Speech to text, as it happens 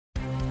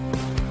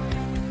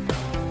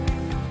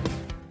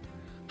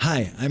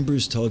Hi, I'm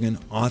Bruce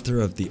Tolgan,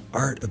 author of The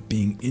Art of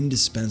Being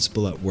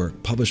Indispensable at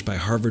Work, published by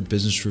Harvard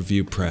Business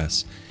Review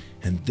Press.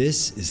 And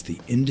this is The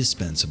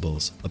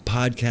Indispensables, a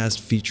podcast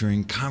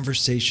featuring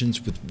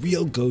conversations with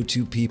real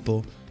go-to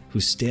people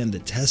who stand the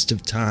test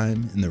of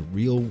time in the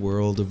real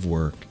world of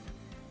work.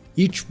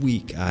 Each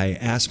week, I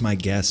ask my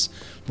guests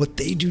what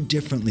they do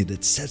differently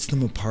that sets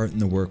them apart in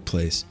the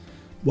workplace,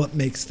 what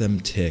makes them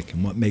tick,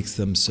 and what makes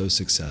them so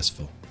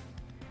successful.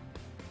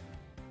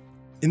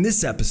 In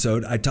this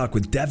episode, I talk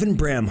with Devin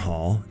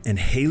Bramhall and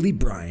Haley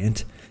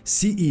Bryant,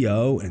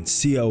 CEO and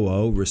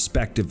COO,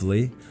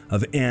 respectively,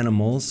 of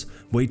Animalz.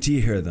 Wait till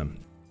you hear them.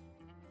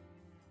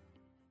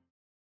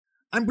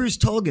 I'm Bruce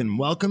Tolgan.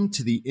 Welcome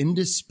to The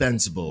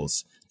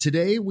Indispensables.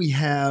 Today, we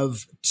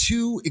have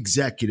two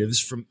executives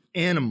from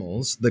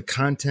Animalz, the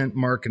content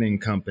marketing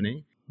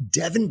company.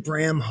 Devin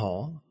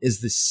Bramhall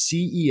is the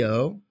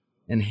CEO,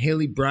 and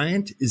Haley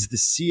Bryant is the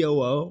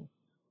COO.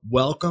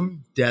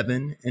 Welcome,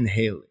 Devin and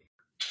Haley.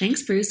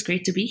 Thanks, Bruce.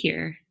 Great to be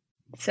here.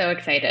 So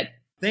excited.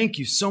 Thank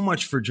you so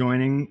much for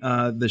joining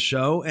the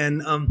show.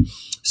 And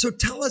so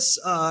tell us,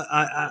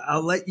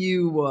 I'll let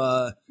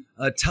you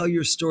tell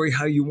your story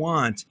how you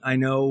want. I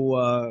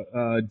know,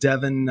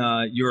 Devin,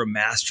 you're a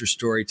master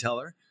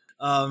storyteller.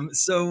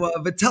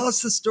 But tell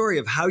us the story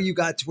of how you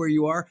got to where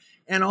you are.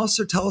 And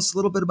also tell us a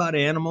little bit about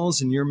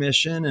Animalz and your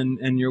mission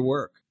and your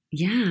work.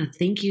 Yeah,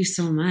 thank you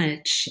so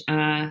much.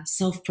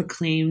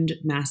 Self-proclaimed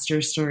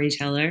master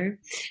storyteller.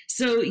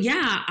 So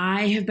yeah,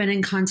 I have been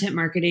in content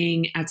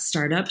marketing at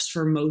startups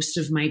for most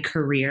of my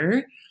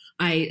career.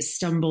 I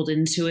stumbled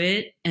into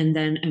it and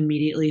then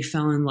immediately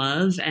fell in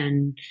love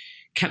and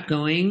kept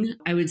going.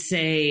 I would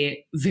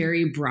say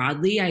very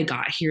broadly, I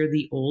got here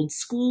the old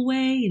school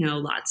way,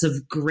 lots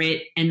of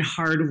grit and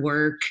hard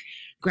work,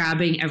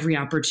 grabbing every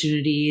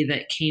opportunity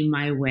that came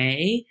my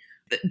way.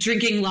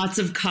 Drinking lots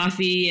of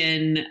coffee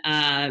and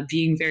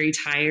being very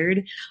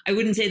tired. I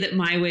wouldn't say that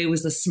my way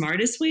was the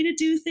smartest way to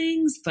do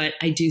things, but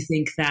I do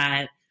think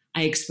that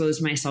I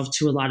exposed myself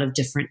to a lot of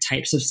different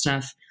types of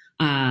stuff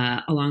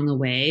along the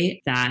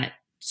way that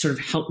sort of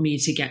helped me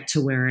to get to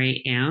where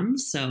I am.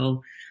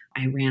 So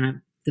I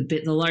ran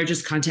the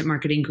largest content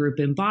marketing group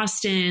in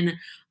Boston.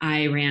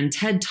 I ran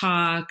TED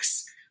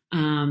Talks.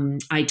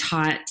 I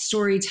taught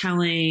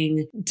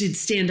storytelling, did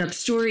stand-up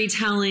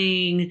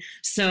storytelling.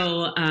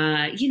 So,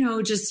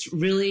 just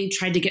really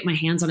tried to get my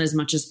hands on as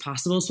much as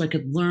possible so I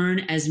could learn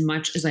as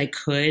much as I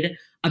could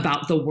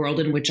about the world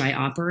in which I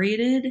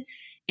operated.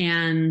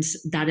 And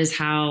that is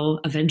how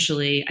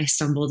eventually I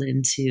stumbled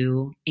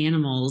into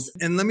Animalz.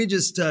 And let me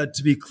just, to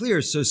be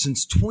clear, so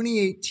since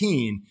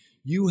 2018,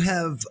 you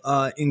have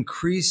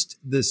increased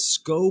the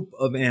scope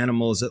of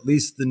Animalz, at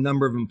least the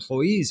number of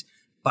employees,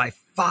 by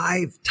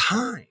 5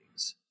 times.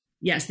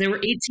 Yes, there were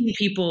 18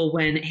 people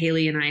when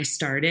Haley and I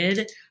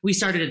started. We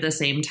started at the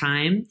same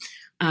time,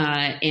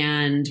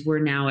 and we're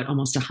now at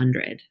almost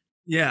 100.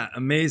 Yeah,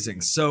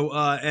 amazing. So,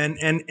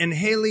 and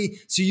Haley,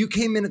 so you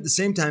came in at the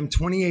same time,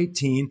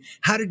 2018.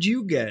 How did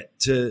you get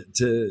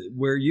to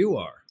where you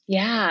are?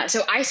 Yeah,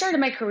 so I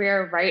started my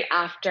career right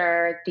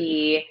after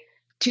the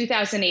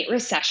 2008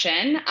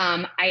 recession.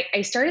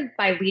 I started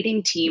by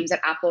leading teams at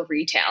Apple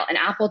Retail, and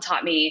Apple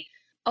taught me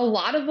a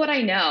lot of what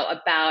I know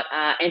about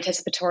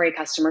anticipatory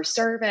customer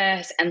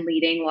service and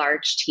leading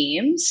large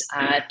teams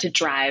to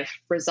drive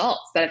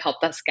results that have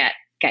helped us get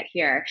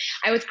here.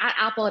 I was at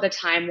Apple at a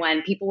time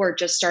when people were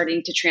just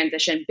starting to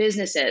transition,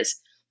 businesses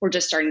were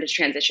just starting to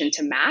transition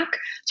to Mac.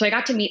 So I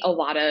got to meet a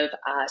lot of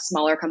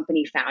smaller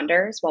company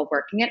founders while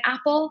working at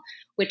Apple,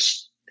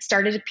 which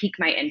started to pique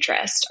my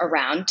interest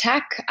around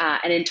tech.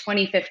 And in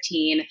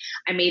 2015,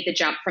 I made the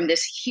jump from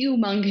this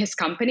humongous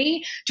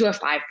company to a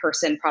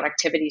 5-person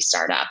productivity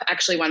startup,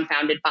 actually one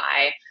founded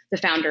by the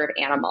founder of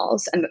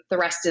Animalz. And the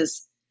rest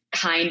is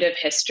kind of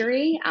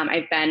history.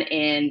 I've been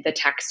in the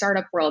tech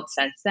startup world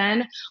since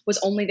then, was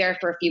only there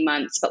for a few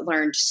months, but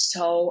learned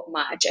so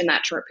much in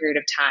that short period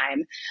of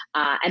time.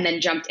 And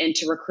then jumped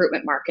into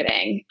recruitment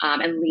marketing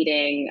and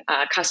leading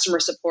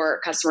customer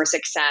support, customer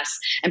success,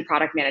 and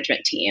product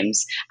management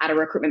teams at a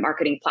recruitment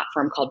marketing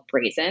platform called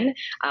Brazen,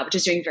 which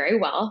is doing very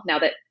well now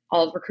that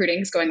all of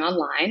recruiting is going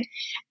online.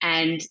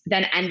 And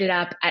then ended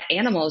up at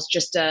Animalz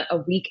just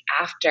a week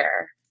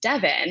after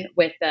Devin,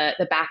 with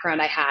the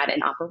background I had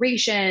in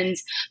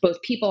operations,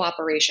 both people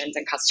operations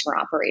and customer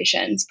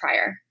operations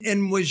prior.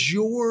 And was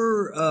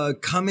your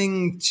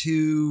coming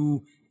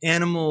to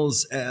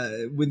Animalz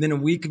within a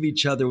week of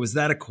each other, was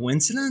that a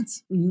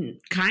coincidence?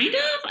 Kind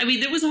of. I mean,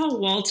 there was a whole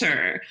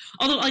Walter.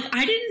 Although,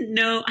 I didn't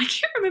know. I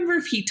can't remember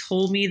if he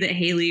told me that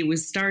Haley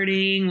was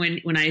starting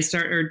when I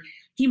started, or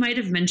he might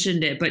have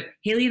mentioned it. But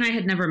Haley and I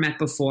had never met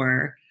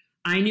before.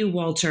 I knew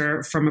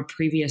Walter from a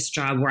previous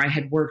job where I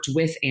had worked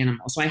with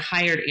Animalz. So I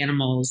hired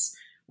Animalz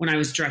when I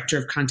was director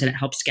of content at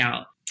Help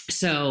Scout.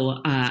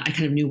 So I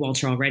kind of knew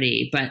Walter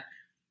already, but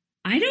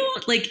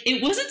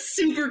it wasn't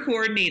super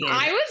coordinated.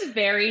 I was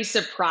very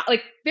surprised,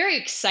 very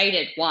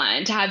excited,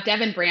 to have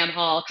Devin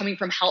Bramhall coming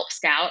from Help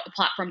Scout, a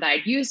platform that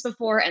I'd used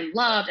before and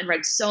loved and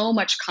read so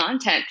much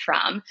content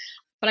from.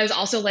 But I was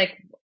also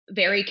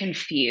very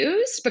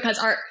confused because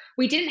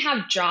we didn't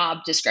have job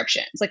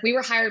descriptions. Like we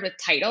were hired with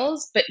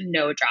titles, but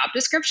no job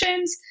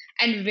descriptions,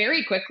 and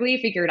very quickly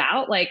figured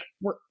out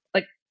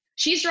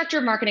she's director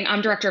of marketing,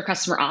 I'm director of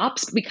customer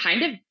ops. We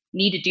kind of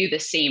need to do the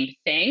same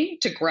thing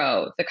to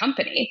grow the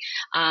company.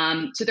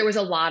 So there was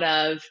a lot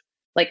of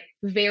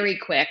very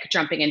quick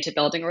jumping into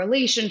building a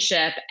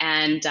relationship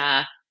and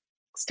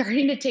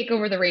starting to take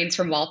over the reins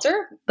from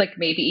Walter,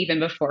 maybe even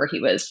before he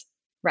was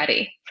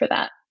ready for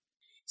that.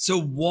 So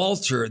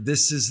Walter,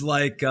 this is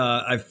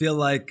I feel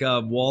like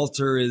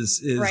Walter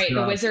is right,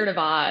 the Wizard of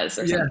Oz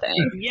or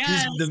something.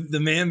 Yes. He's the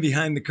man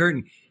behind the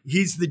curtain.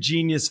 He's the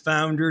genius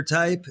founder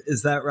type.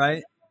 Is that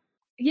right?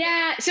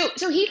 Yeah.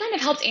 So he kind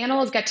of helped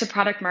Animalz get to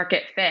product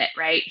market fit,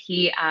 right?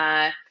 He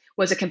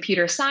was a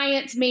computer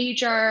science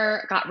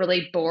major, got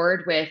really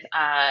bored with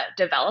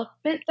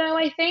development though,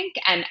 I think,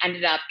 and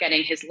ended up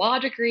getting his law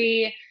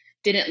degree,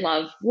 didn't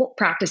love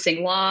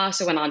practicing law,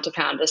 so went on to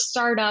found a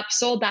startup,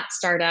 sold that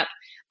startup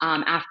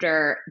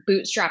after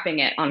bootstrapping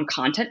it on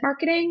content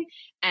marketing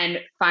and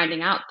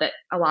finding out that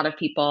a lot of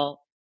people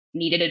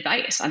needed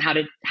advice on how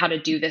to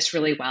do this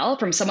really well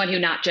from someone who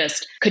not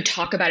just could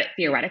talk about it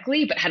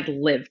theoretically, but had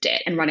lived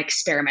it and run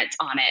experiments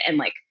on it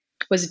and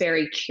was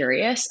very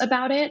curious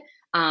about it,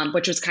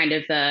 which was kind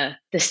of the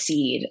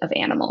seed of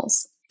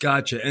Animalz.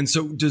 Gotcha. And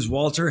so does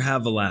Walter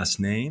have a last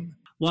name?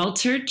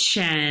 Walter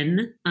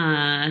Chen,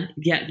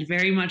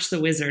 very much the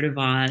Wizard of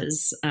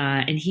Oz.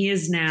 And he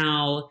is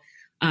now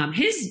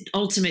his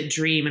ultimate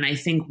dream. And I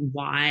think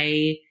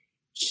why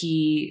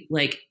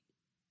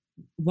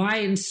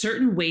in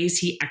certain ways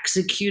he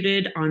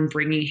executed on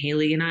bringing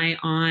Haley and I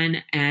on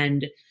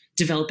and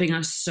developing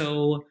us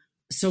so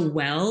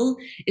well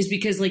is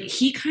because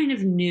he kind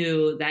of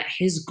knew that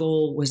his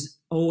goal was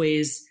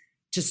always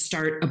to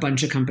start a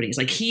bunch of companies.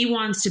 He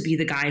wants to be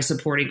the guy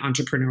supporting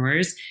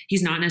entrepreneurs.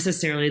 He's not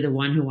necessarily the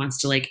one who wants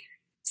to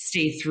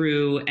stay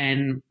through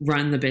and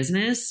run the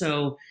business.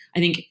 So I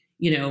think,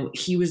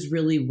 he was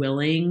really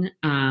willing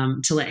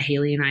to let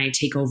Haley and I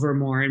take over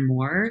more and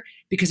more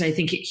because I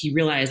think he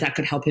realized that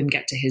could help him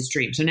get to his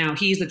dream. So now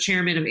he's the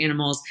chairman of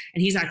Animalz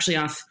and he's actually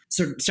off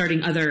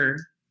starting other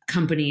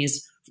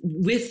companies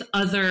with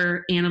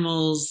other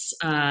Animalz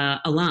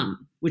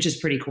alum, which is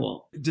pretty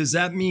cool. Does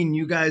that mean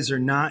you guys are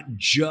not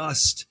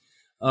just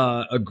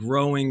a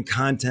growing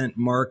content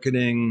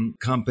marketing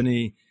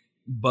company,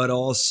 but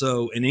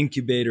also an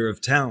incubator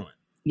of talent?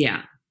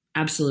 Yeah,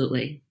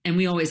 absolutely. And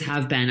we always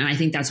have been. And I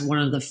think that's one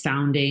of the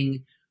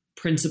founding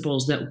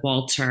principles that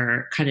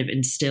Walter kind of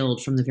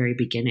instilled from the very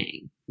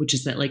beginning, which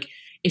is that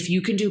if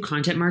you can do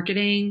content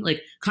marketing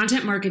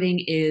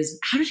is,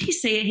 how did he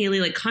say it,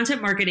 Haley?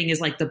 Content marketing is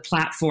the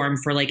platform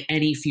for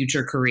any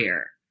future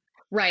career.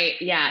 Right.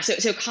 Yeah.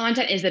 So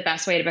content is the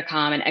best way to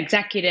become an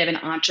executive, an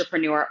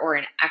entrepreneur, or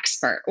an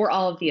expert, or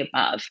all of the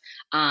above.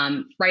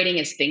 Writing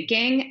is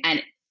thinking,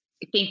 and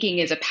thinking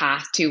is a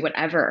path to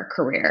whatever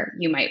career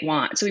you might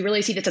want. So we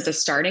really see this as a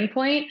starting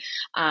point.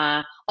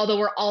 Although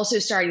we're also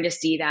starting to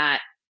see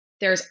that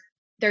there's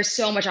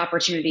so much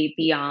opportunity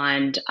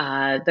beyond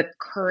the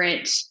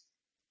current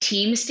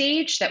team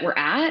stage that we're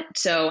at.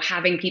 So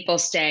having people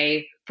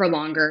stay for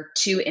longer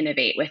to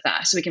innovate with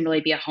us so we can really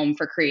be a home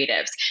for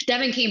creatives.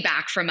 Devin came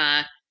back from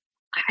a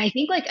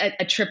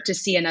trip to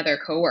see another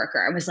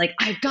coworker and was like,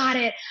 I've got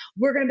it.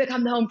 We're going to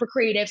become the home for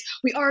creatives.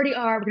 We already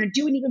are. We're going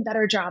to do an even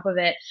better job of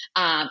it.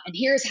 And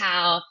here's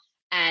how.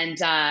 And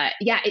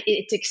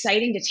it's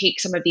exciting to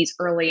take some of these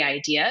early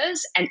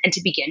ideas and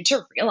to begin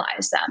to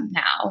realize them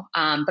now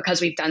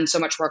because we've done so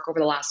much work over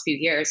the last few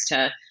years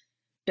to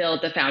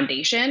build the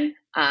foundation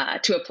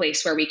to a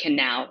place where we can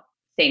now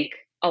think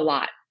a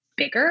lot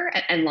bigger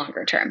and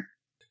longer term.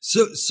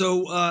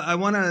 So I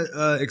want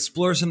to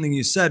explore something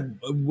you said,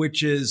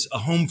 which is a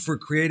home for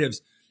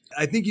creatives.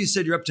 I think you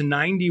said you're up to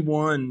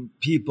 91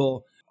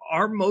 people.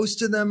 Are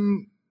most of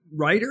them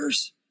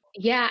writers?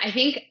 Yeah, I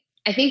think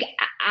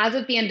as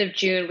of the end of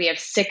June, we have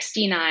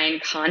 69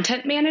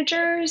 content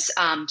managers.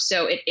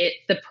 So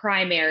the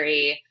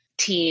primary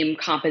team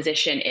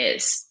composition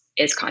is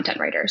content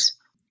writers.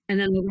 And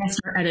then the rest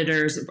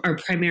are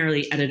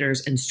primarily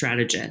editors and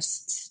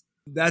strategists.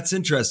 That's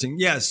interesting.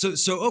 Yeah. So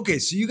okay.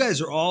 So you guys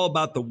are all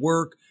about the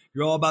work.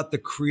 You're all about the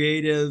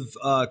creative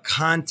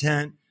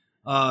content.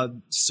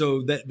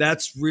 So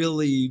that's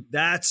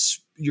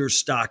your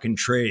stock and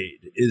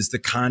trade is the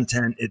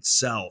content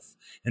itself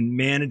and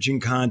managing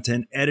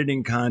content,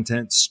 editing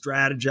content,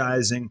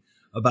 strategizing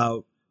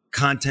about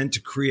content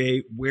to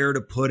create, where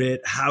to put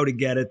it, how to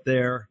get it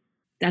there.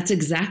 That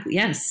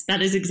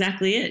is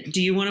exactly it.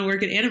 Do you want to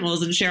work at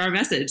Animalz and share our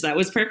message? That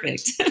was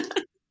perfect.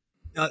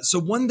 So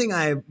one thing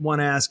I want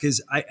to ask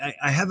is I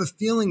have a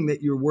feeling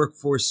that your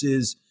workforce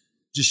is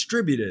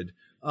distributed,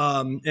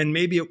 and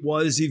maybe it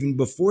was even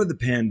before the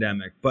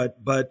pandemic. But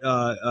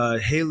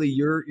Haley,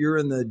 you're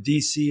in the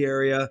DC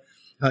area.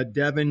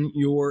 Devin,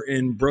 you're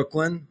in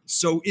Brooklyn.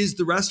 So is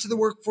the rest of the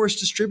workforce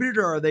distributed,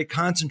 or are they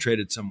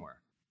concentrated somewhere?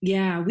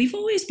 Yeah, we've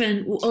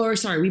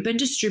been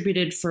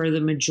distributed for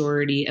the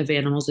majority of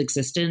Animalz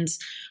existence.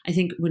 I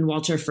think when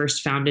Walter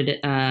first founded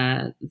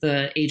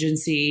the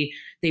agency,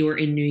 they were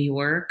in New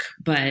York,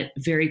 but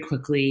very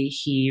quickly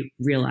he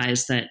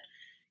realized that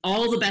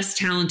all the best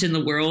talent in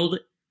the world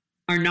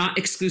are not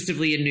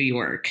exclusively in New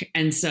York.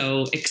 And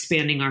so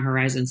expanding our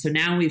horizons. So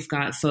now we've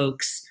got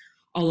folks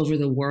all over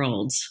the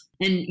world.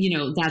 And,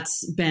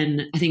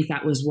 I think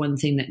that was one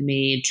thing that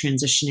made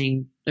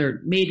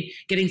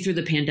getting through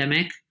the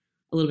pandemic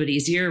a little bit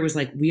easier. Was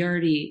like,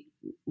 we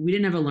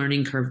didn't have a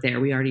learning curve there.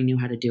 We already knew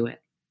how to do it.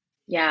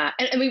 Yeah.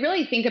 And we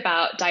really think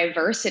about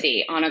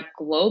diversity on a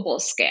global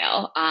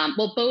scale.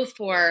 Both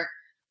for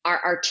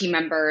our team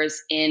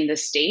members in the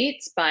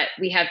States, but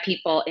we have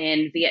people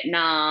in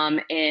Vietnam,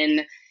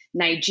 in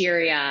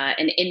Nigeria,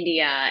 in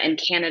India, and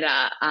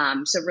Canada.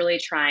 So really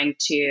trying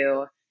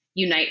to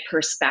unite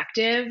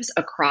perspectives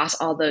across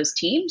all those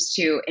teams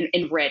to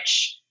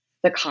enrich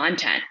the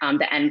content,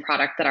 the end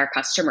product that our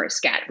customers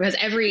get, because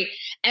every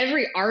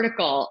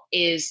article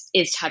is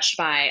touched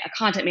by a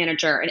content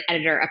manager, an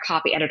editor, a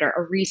copy editor,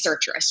 a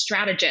researcher, a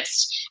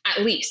strategist.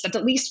 That's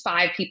at least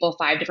 5 people,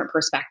 5 different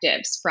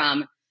perspectives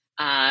from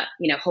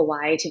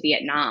Hawaii to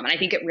Vietnam, and I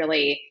think it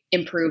really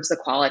improves the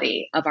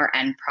quality of our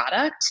end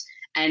product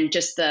and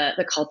just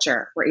the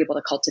culture we're able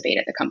to cultivate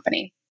at the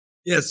company.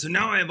 Yeah, so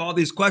now I have all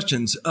these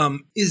questions.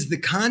 Is the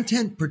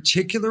content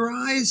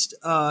particularized?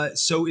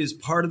 So is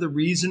part of the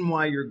reason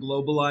why you're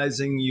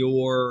globalizing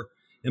your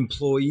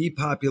employee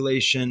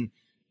population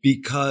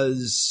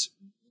because,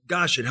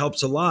 gosh, it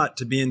helps a lot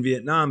to be in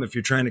Vietnam if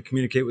you're trying to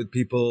communicate with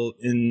people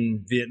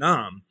in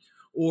Vietnam?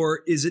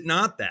 Or is it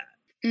not that?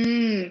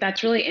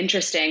 That's really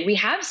interesting. We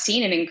have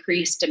seen an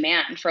increased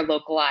demand for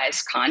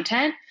localized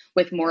content,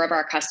 with more of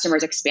our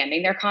customers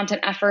expanding their content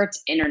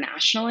efforts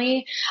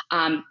internationally.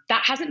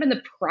 That hasn't been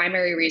the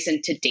primary reason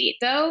to date,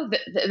 though.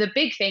 The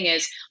big thing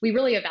is we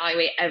really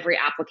evaluate every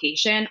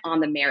application on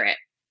the merit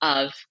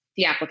of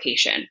the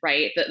application,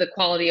 right? The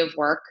quality of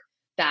work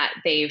that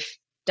they've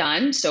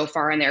done so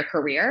far in their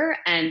career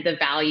and the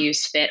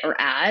values fit or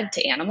add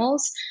to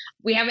Animalz.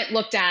 We haven't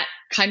looked at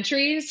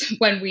countries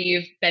when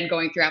we've been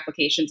going through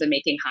applications and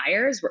making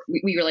hires.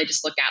 We really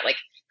just look at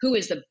who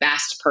is the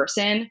best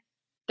person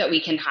that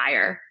we can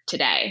hire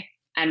today.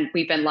 And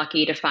we've been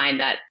lucky to find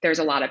that there's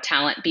a lot of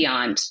talent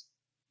beyond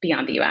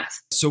the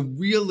US. So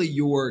really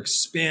you're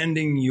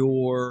expanding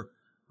your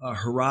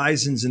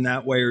horizons in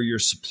that way, or your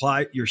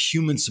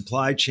human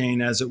supply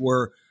chain, as it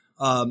were,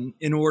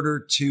 in order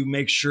to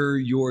make sure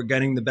you're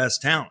getting the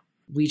best talent.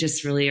 We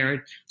just really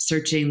are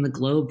searching the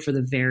globe for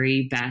the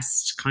very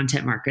best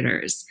content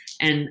marketers.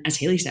 And as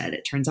Haley said,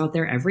 it turns out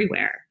they're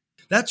everywhere.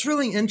 That's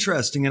really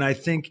interesting. And I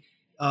think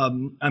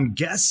I'm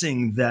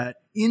guessing that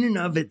in and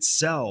of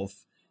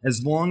itself,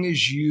 as long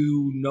as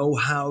you know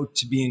how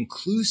to be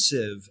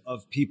inclusive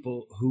of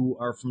people who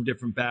are from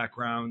different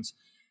backgrounds,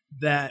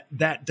 that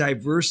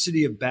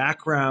diversity of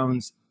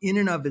backgrounds in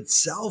and of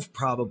itself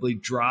probably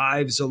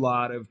drives a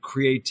lot of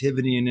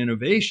creativity and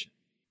innovation.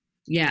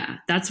 Yeah,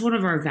 that's one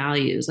of our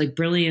values.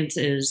 Brilliance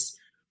is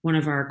one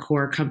of our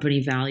core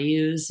company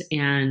values.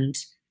 And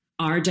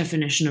our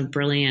definition of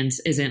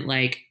brilliance isn't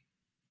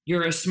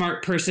you're a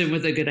smart person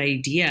with a good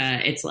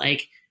idea. It's I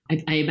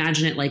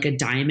imagine it like a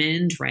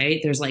diamond, right?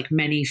 There's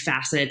many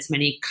facets,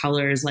 many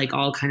colors,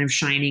 all kind of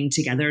shining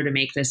together to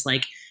make this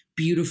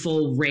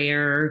beautiful,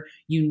 rare,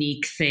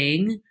 unique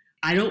thing.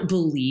 I don't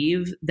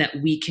believe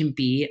that we can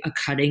be a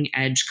cutting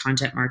edge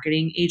content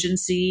marketing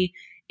agency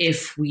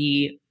if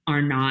we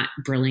are not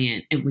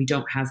brilliant and we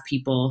don't have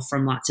people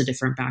from lots of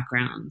different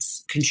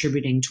backgrounds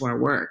contributing to our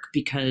work.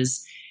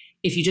 Because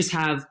if you just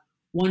have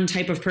one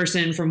type of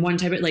person from one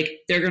type of,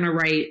 they're going to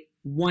write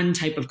one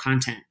type of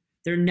content.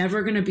 They're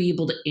never going to be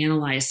able to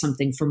analyze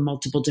something from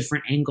multiple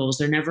different angles.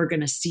 They're never going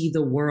to see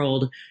the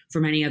world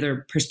from any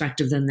other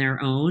perspective than their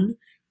own.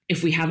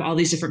 If we have all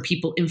these different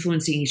people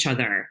influencing each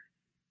other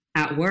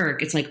at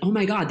work, it's oh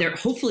my God,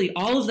 hopefully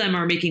all of them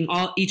are making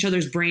each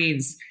other's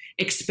brains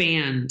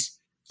expand.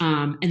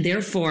 And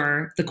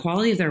therefore, the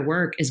quality of their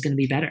work is going to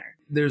be better.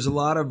 There's a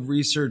lot of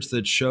research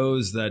that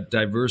shows that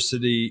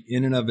diversity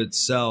in and of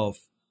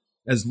itself,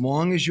 as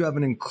long as you have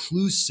an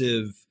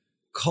inclusive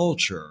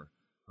culture,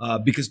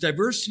 because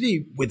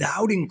diversity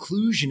without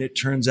inclusion, it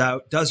turns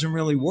out, doesn't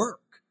really work.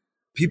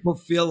 People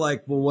feel well,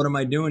 what am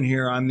I doing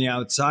here? I'm the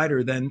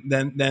outsider. Then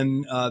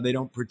they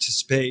don't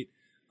participate,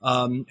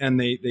 and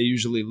they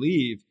usually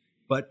leave.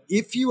 But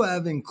if you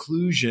have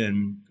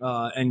inclusion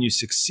and you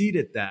succeed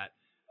at that,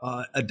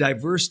 a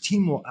diverse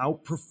team will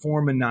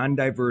outperform a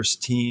non-diverse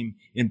team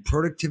in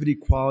productivity,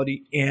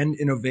 quality, and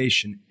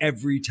innovation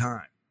every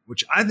time,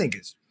 which I think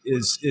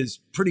is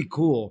pretty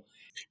cool.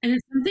 And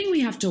it's something we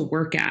have to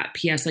work at.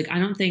 P.S. I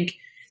don't think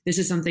this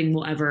is something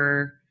we'll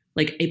ever,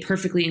 a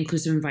perfectly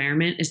inclusive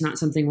environment is not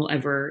something we'll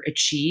ever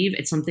achieve.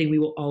 It's something we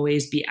will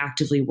always be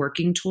actively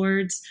working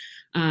towards.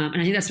 And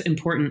I think that's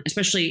important,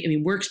 especially,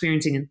 we're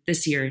experiencing it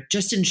this year,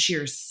 just in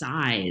sheer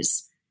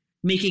size.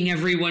 Making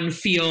everyone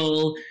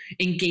feel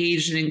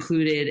engaged and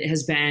included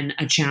has been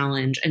a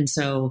challenge. And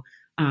so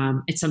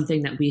it's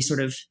something that we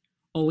sort of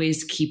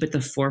always keep at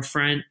the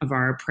forefront of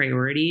our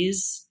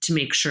priorities to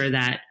make sure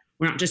that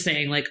we're not just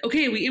saying like,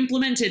 okay, we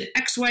implemented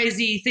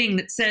XYZ thing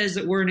that says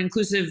that we're an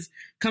inclusive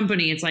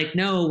company. It's like,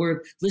 no,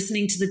 we're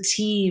listening to the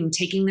team,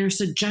 taking their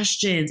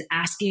suggestions,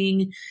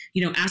 asking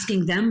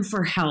them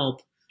for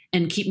help,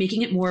 and keep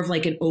making it more of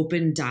like an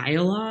open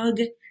dialogue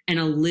and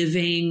a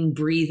living,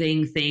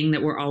 breathing thing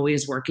that we're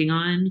always working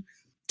on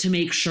to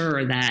make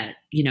sure that,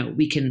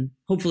 we can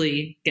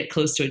hopefully get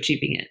close to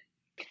achieving it.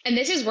 And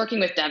this is working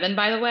with Devin,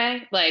 by the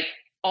way, like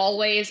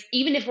always,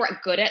 even if we're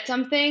good at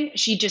something,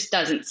 she just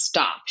doesn't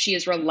stop. She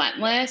is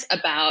relentless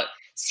about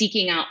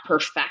seeking out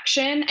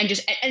perfection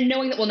and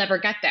knowing that we'll never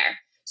get there.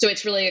 So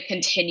it's really a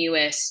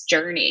continuous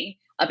journey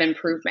of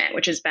improvement,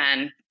 which has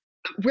been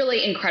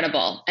really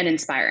incredible and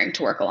inspiring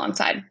to work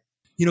alongside.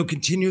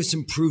 Continuous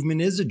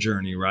improvement is a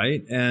journey,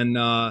 right? And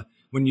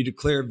when you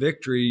declare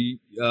victory,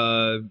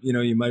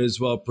 you might as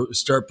well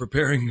start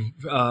preparing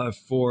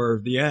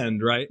for the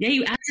end, right? Yeah,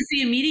 you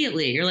atrophy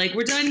immediately. You're like,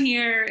 we're done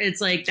here.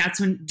 It's like, that's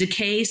when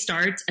decay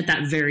starts at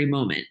that very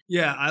moment.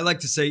 Yeah, I like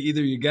to say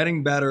either you're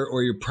getting better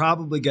or you're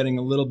probably getting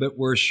a little bit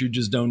worse. You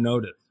just don't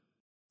notice.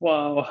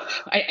 Whoa,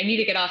 I need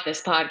to get off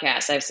this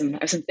podcast. I have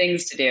some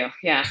things to do.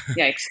 Yeah,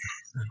 yikes.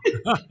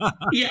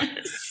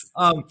 Yes.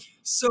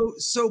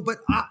 But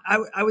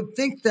I would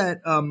think that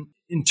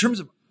in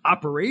terms of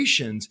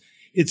operations,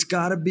 it's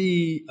got to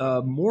be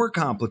more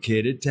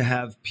complicated to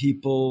have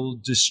people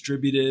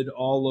distributed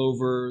all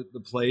over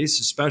the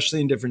place,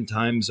 especially in different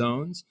time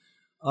zones.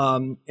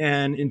 And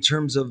in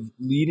terms of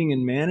leading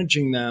and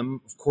managing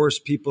them, of course,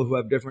 people who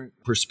have different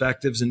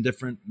perspectives and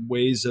different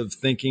ways of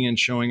thinking and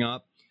showing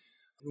up.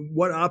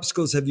 What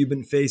obstacles have you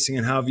been facing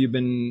and how have you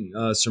been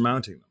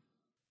surmounting them?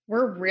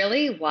 We're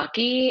really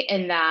lucky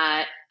in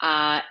that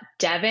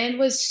Devin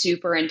was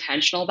super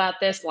intentional about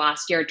this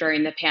last year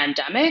during the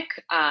pandemic,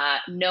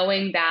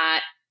 knowing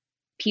that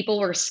people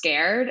were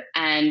scared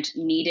and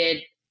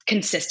needed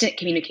consistent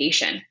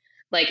communication,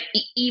 like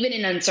even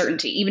in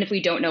uncertainty, even if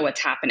we don't know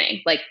what's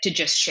happening, like to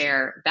just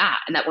share that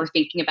and that we're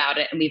thinking about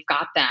it and we've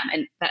got them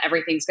and that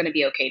everything's going to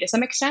be okay to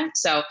some extent.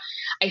 So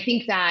I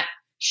think that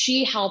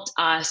she helped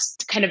us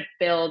to kind of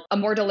build a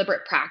more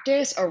deliberate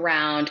practice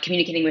around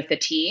communicating with the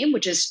team,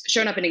 which has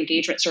shown up in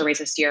engagement surveys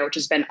this year, which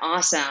has been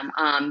awesome.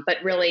 But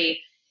really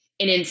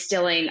in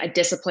instilling a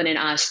discipline in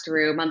us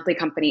through monthly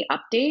company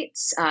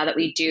updates that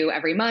we do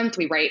every month.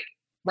 We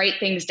write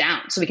things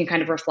down so we can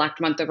kind of reflect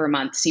month over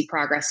month, see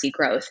progress, see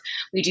growth.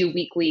 We do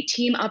weekly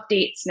team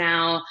updates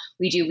now.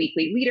 We do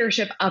weekly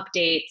leadership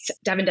updates.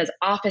 Devin does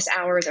office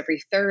hours every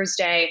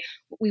Thursday.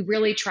 We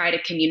really try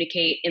to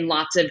communicate in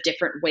lots of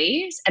different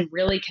ways and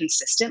really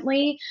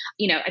consistently.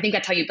 I think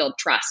that's how you build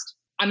trust.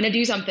 I'm going to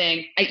do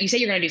something. You say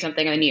you're going to do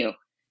something and then you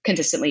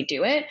consistently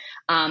do it.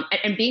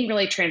 And being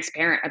really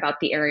transparent about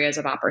the areas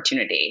of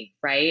opportunity,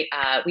 right?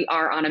 We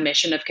are on a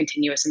mission of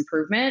continuous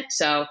improvement.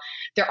 So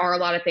there are a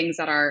lot of things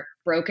that are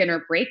broken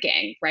or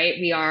breaking, right?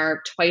 We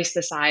are twice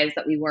the size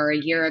that we were a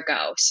year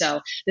ago.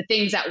 So the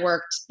things that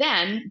worked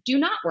then do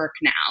not work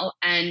now.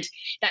 And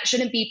that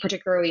shouldn't be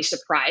particularly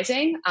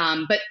surprising.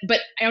 But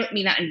I don't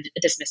mean that in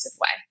a dismissive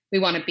way. We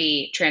want to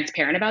be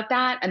transparent about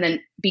that and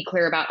then be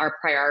clear about our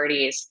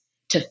priorities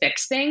to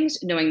fix things,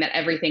 knowing that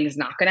everything is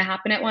not going to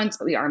happen at once,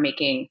 but we are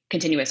making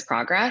continuous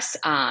progress.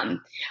 I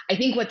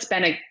think what's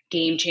been a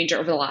game changer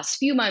over the last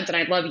few months, and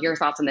I'd love your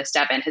thoughts on this,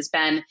 Devin, has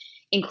been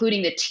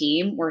including the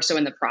team more so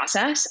in the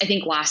process. I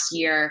think last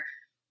year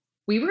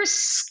we were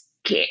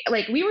scared.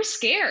 Like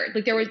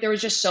there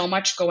was just so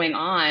much going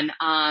on.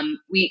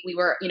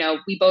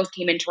 We both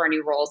came into our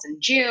new roles in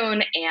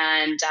June,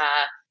 and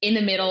in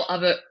the middle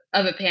of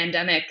a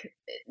pandemic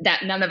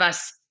that none of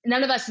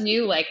us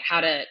knew like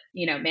how to,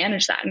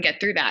 manage that and get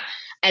through that.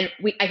 And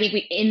I think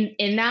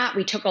in that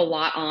we took a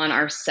lot on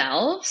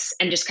ourselves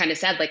and just kind of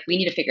said, like, we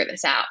need to figure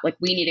this out. Like,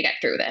 we need to get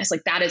through this.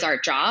 Like, that is our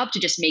job, to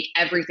just make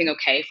everything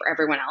okay for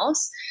everyone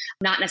else,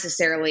 not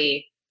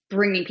necessarily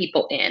bringing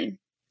people in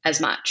as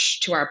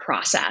much to our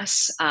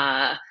process,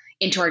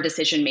 into our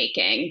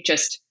decision-making,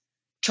 just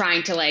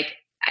trying to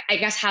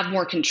have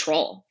more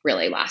control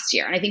really last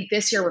year. And I think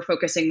this year we're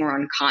focusing more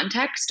on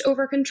context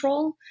over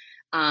control.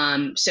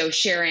 So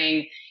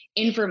sharing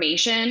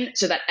information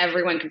so that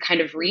everyone can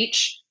kind of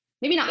reach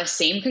maybe not the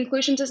same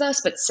conclusions as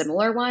us, but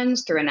similar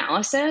ones through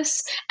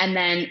analysis, and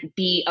then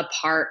be a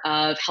part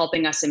of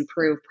helping us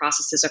improve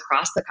processes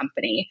across the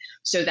company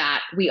so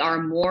that we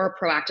are more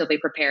proactively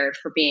prepared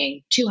for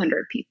being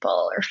 200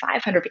 people or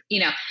 500,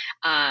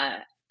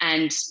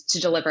 and to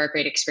deliver a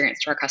great experience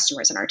to our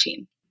customers and our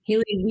team.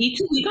 Haley,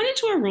 we got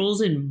into our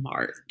roles in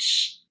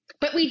March.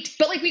 But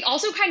we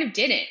also kind of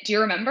didn't. Do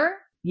you remember?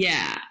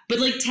 Yeah. But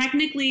we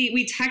technically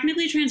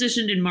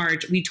transitioned in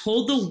March. We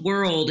told the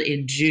world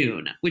in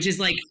June, which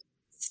is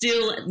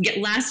still,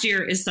 last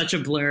year is such a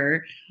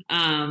blur.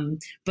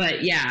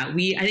 But yeah,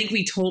 we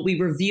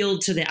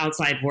revealed to the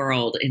outside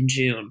world in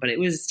June, but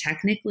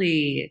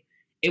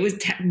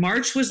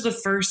March was the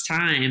first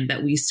time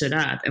that we stood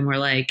up and we're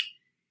like,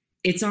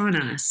 it's on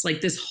us.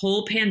 Like, this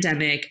whole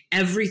pandemic,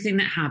 everything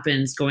that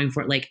happens going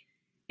forward,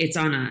 it's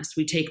on us.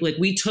 We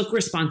took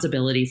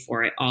responsibility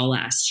for it all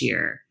last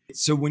year.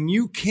 So when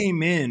you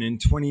came in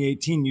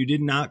 2018, you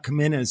did not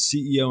come in as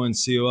CEO and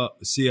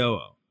COO.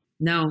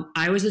 No,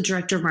 I was the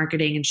director of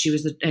marketing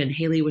and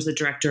Haley was the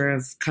director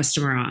of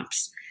customer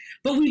ops.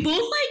 But we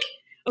both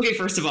okay,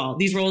 first of all,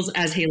 these roles,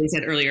 as Haley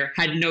said earlier,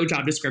 had no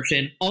job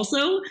description.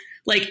 Also,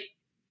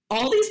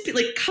 all these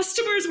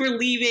customers were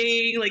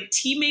leaving,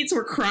 teammates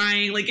were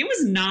crying. It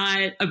was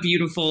not a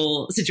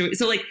beautiful situation.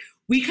 So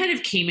we kind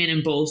of came in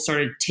and both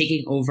started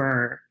taking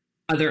over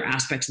other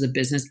aspects of the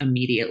business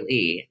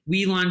immediately.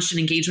 We launched an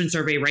engagement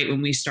survey right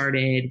when we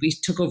started. We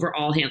took over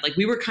all hands.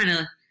 We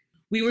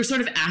were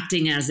sort of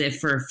acting as if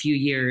for a few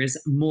years,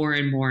 more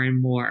and more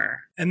and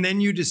more. And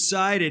then you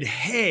decided,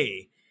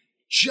 hey,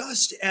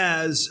 just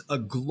as a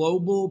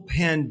global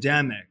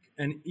pandemic,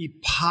 an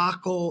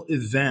epochal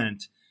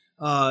event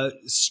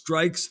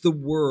strikes the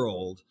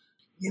world,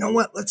 you know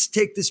what? Let's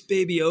take this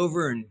baby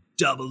over and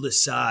double the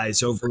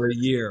size over a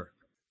year.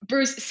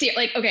 Bruce,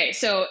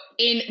 so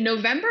in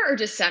November or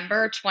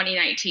December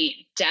 2019,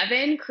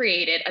 Devin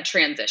created a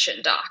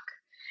transition doc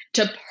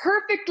to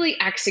perfectly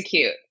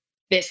execute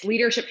this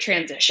leadership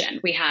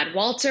transition. We had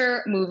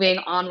Walter moving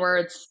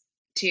onwards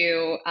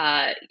to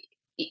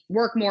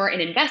work more in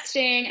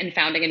investing and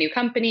founding a new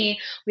company.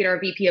 We had our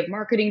VP of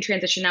marketing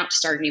transition out to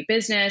start a new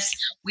business.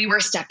 We were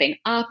stepping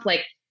up.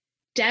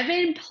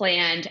 Devin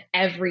planned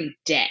every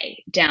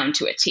day down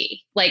to a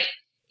T.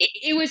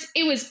 It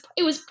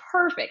was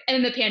perfect. And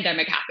then the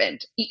pandemic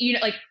happened,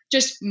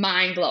 just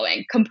mind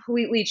blowing,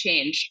 completely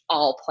changed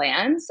all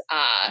plans.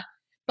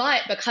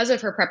 But because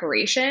of her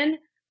preparation,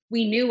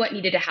 we knew what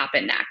needed to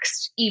happen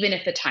next, even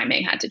if the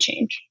timing had to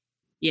change.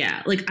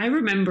 Yeah. I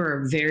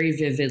remember very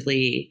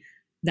vividly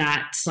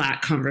that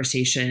Slack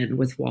conversation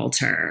with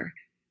Walter,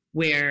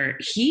 where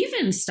he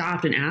even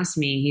stopped and asked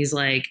me, he's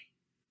like,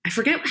 I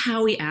forget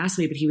how he asked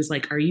me, but he was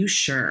like, are you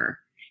sure?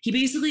 He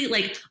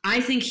basically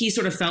I think he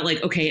sort of felt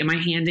okay, am I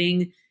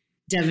handing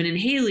Devin and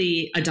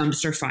Haley a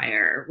dumpster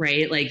fire,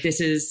 right?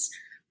 This is,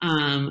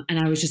 and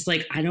I was just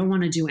I don't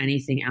want to do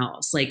anything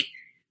else.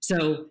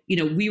 So,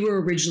 we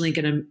were originally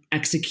going to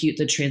execute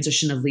the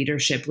transition of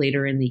leadership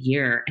later in the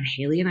year, and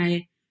Haley and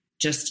I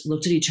just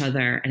looked at each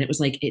other and it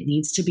was it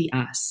needs to be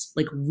us.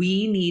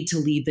 We need to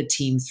lead the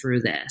team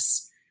through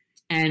this.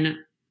 And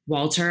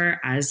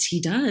Walter, as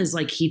he does,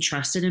 he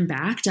trusted and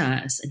backed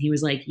us. And he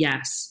was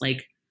yes,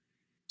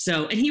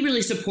 so, and he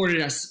really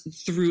supported us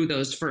through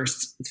those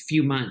first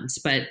few months.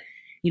 But,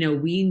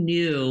 we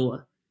knew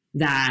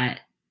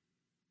that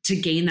to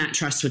gain that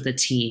trust with the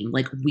team,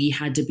 we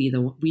had to be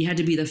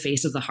the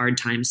face of the hard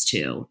times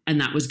too. And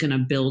that was going to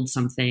build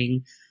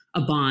something,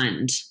 a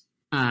bond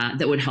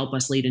that would help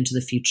us lead into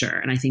the future.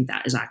 And I think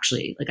that is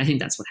actually, I think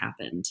that's what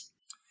happened.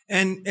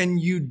 And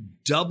you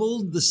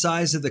doubled the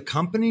size of the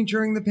company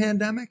during the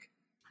pandemic?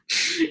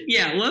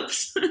 Yeah,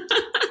 whoops.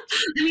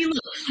 I mean,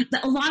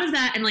 look, a lot of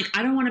that, and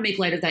I don't want to make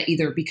light of that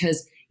either,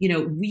 because,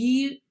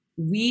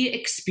 we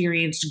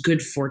experienced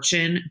good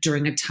fortune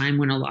during a time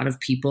when a lot of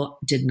people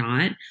did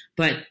not,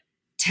 but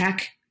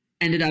tech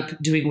ended up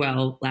doing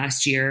well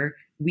last year.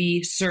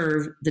 We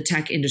serve the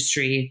tech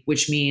industry,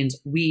 which means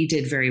we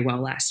did very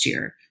well last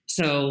year.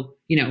 So,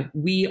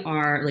 we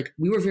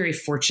were very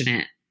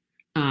fortunate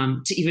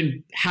to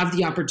even have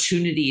the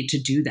opportunity to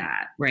do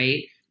that,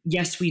 right?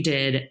 Yes, we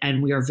did.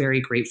 And we are very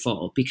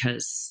grateful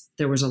because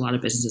there was a lot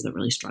of businesses that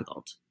really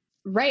struggled.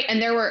 Right.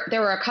 And there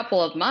were a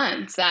couple of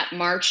months, that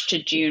March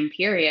to June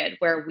period,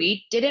 where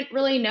we didn't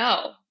really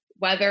know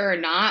whether or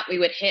not we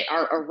would hit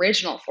our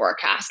original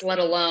forecast, let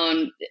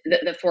alone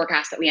the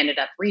forecast that we ended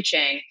up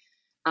reaching.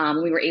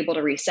 We were able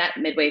to reset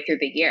midway through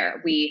the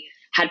year. We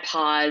had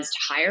paused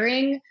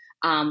hiring.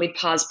 We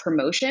paused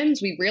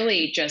promotions. We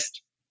really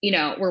just,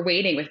 were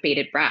waiting with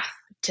bated breath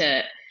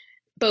to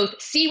both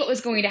see what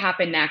was going to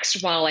happen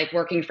next while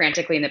working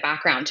frantically in the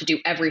background to do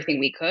everything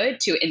we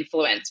could to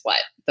influence what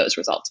those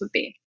results would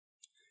be.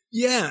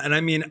 Yeah. And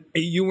I mean,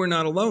 you were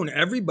not alone.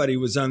 Everybody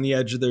was on the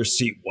edge of their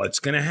seat. What's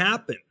going to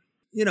happen?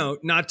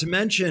 Not to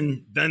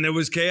mention, then there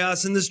was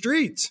chaos in the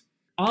streets.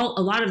 All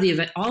of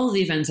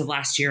the events of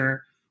last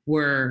year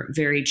were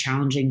very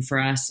challenging for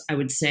us. I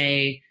would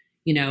say,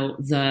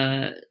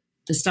 the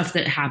stuff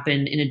that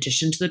happened in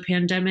addition to the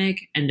pandemic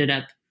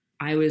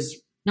I was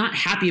not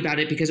happy about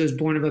it because it was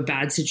born of a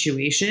bad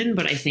situation,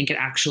 but I think it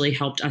actually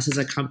helped us as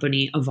a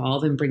company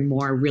evolve and bring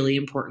more really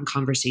important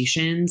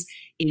conversations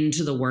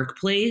into the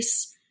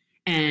workplace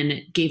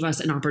and gave us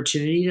an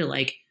opportunity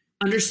to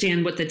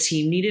understand what the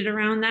team needed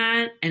around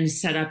that and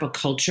set up a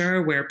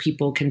culture where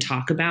people can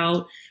talk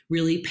about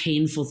really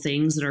painful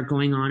things that are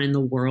going on in the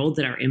world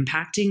that are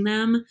impacting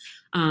them.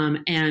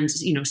 And,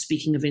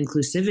 speaking of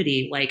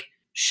inclusivity,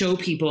 show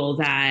people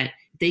that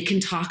they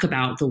can talk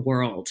about the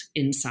world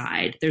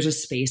inside. There's a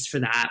space for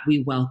that.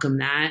 We welcome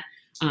that.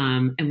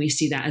 And we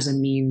see that as a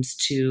means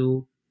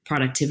to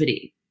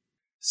productivity.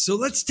 So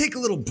let's take a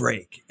little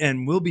break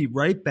and we'll be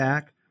right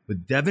back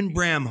with Devin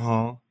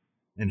Bramhall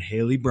and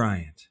Haley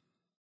Bryant.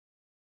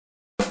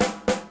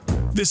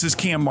 This is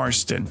Cam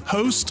Marston,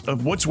 host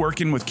of What's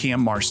Working with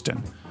Cam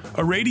Marston.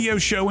 a radio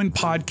show and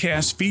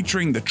podcast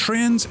featuring the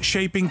trends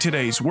shaping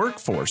today's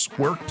workforce,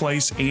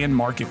 workplace, and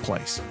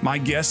marketplace. My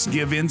guests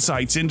give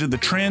insights into the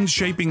trends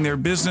shaping their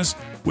business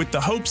with the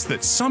hopes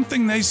that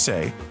something they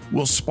say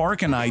will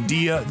spark an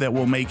idea that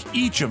will make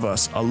each of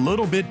us a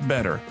little bit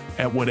better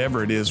at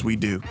whatever it is we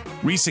do.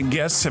 Recent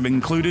guests have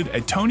included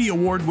a Tony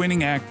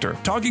Award-winning actor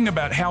talking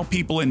about how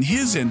people in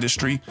his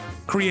industry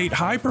create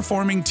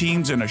high-performing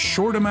teams in a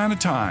short amount of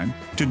time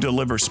to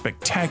deliver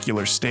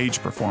spectacular stage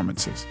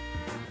performances.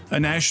 A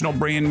national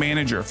brand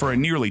manager for a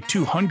nearly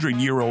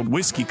 200-year-old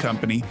whiskey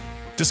company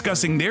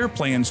discussing their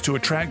plans to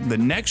attract the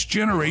next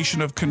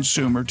generation of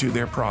consumer to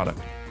their product.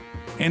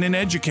 And an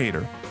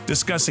educator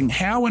discussing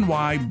how and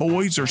why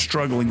boys are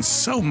struggling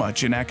so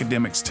much in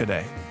academics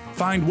today.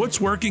 Find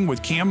What's Working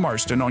with Cam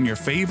Marston on your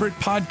favorite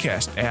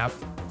podcast app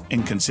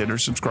and consider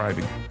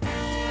subscribing.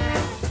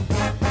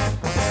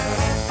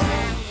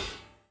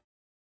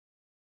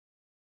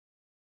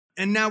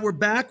 And now we're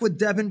back with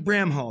Devin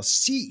Bramhall,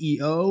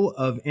 CEO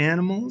of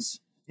Animalz,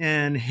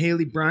 and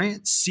Haley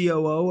Bryant,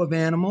 COO of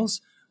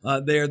Animalz.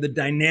 They are the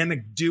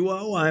dynamic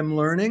duo, I'm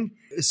learning.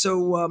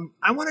 So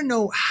I want to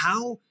know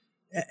how,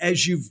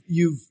 as you've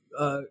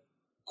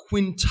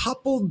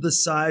quintupled the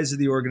size of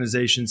the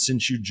organization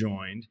since you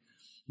joined,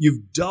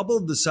 you've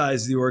doubled the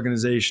size of the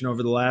organization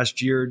over the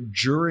last year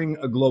during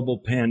a global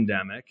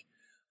pandemic.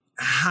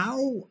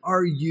 How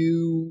are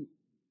you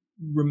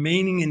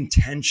remaining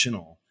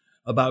intentional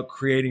about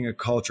creating a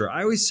culture?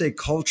 I always say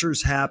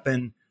cultures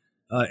happen.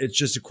 It's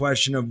just a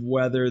question of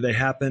whether they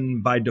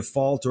happen by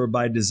default or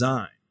by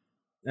design.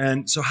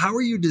 And so how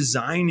are you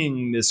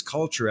designing this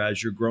culture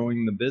as you're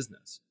growing the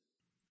business?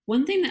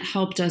 One thing that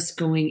helped us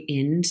going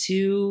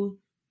into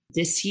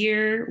this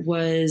year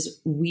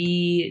was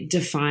we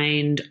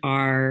defined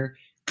our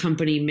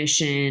company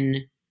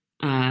mission,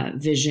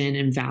 vision,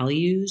 and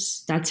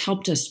values. That's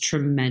helped us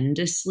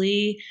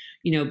tremendously,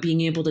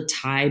 being able to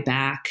tie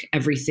back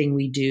everything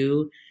we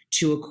do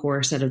to a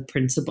core set of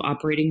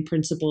operating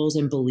principles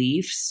and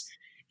beliefs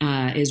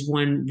is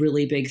one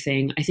really big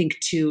thing. I think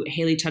too,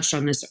 Haley touched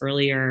on this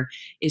earlier,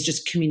 is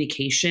just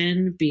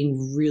communication,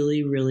 being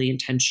really, really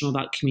intentional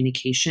about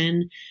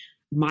communication.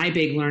 My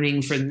big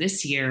learning from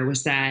this year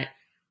was that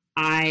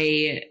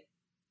I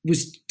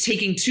was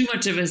taking too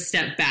much of a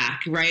step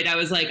back, right? I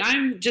was like,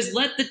 I'm just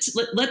let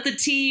the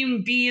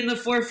team be in the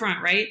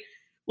forefront, right?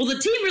 Well, the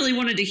team really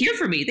wanted to hear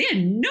from me. They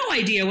had no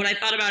idea what I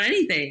thought about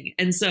anything.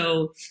 And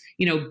so,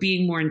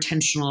 being more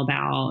intentional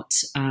about,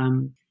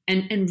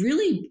 and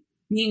really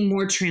being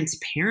more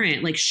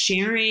transparent, like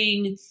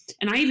sharing,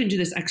 and I even do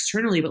this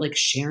externally, but like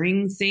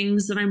sharing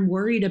things that I'm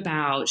worried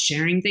about,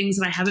 sharing things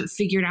that I haven't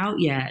figured out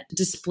yet,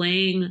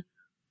 displaying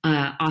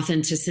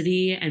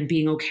authenticity and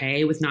being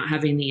okay with not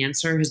having the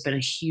answer has been a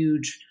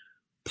huge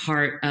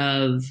part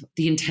of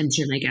the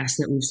intention, I guess,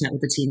 that we've set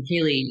with the team.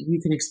 Haley, you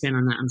can expand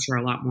on that, I'm sure,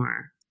 a lot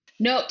more.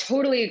 No,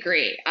 totally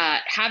agree.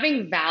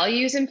 Having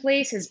values in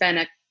place has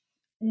been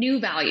new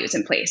values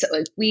in place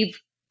that we've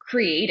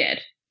created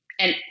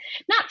and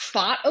not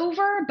fought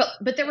over,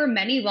 but there were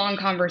many long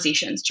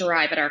conversations to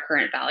arrive at our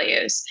current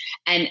values.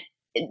 And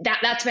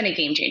that's been a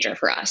game changer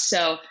for us.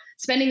 So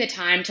spending the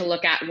time to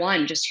look at,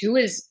 one, just who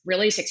is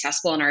really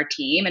successful in our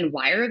team and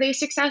why are they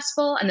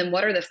successful? And then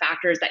what are the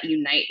factors that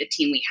unite the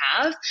team we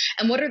have?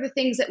 And what are the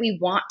things that we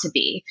want to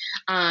be?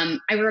 I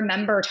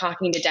remember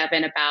talking to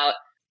Devin about,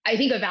 I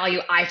think a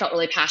value I felt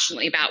really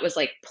passionately about was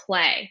like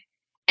play.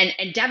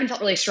 And Devin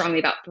felt really strongly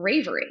about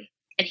bravery.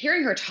 And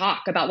hearing her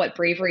talk about what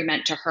bravery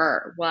meant to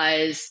her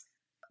was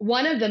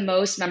one of the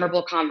most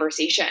memorable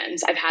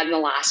conversations I've had in the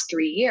last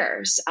 3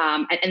 years,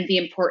 and the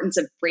importance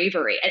of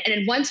bravery.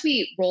 And once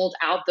we rolled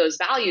out those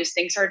values,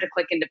 things started to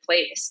click into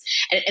place.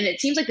 And it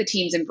seems like the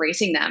team's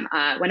embracing them.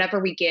 Whenever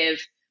we give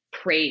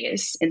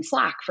praise in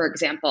Slack, for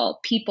example,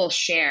 people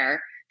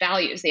share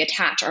values. They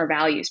attach our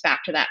values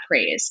back to that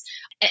praise.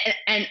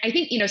 And I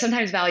think,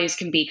 sometimes values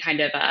can be kind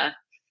of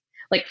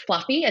like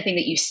fluffy, a thing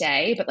that you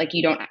say, but like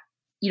you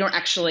don't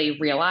actually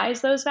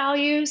realize those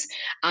values.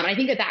 I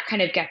think that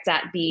kind of gets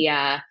at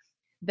the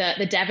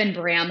Devin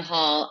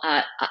Bramhall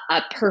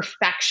a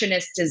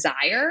perfectionist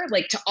desire,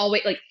 like to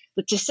always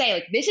to say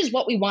like this is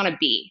what we want to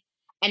be,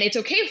 and it's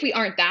okay if we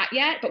aren't that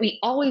yet, but we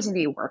always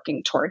need to be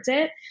working towards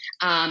it.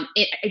 I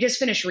just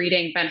finished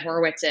reading Ben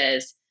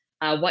Horowitz's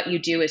What You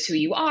Do Is Who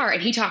You Are,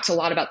 and he talks a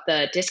lot about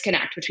the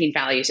disconnect between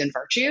values and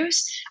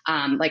virtues.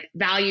 Like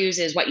values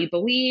is what you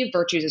believe,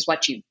 virtues is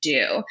what you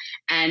do.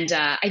 And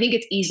I think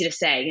it's easy to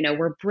say,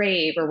 we're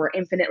brave or we're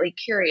infinitely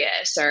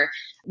curious or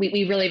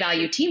we really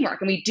value teamwork,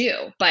 and we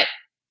do. But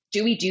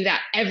do we do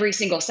that every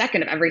single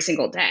second of every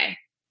single day?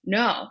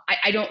 No,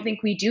 I don't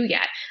think we do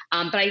yet.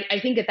 But I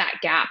think that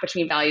gap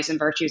between values and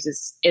virtues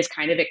is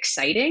kind of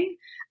exciting.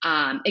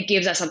 It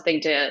gives us something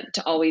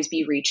to always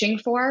be reaching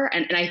for.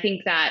 And I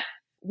think that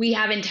we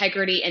have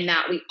integrity in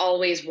that we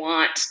always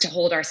want to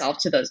hold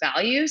ourselves to those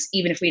values,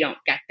 even if we don't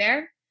get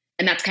there.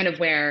 And that's kind of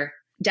where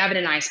Devin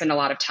and I spend a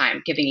lot of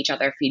time giving each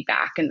other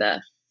feedback and the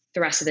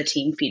rest of the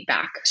team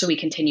feedback. So we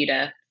continue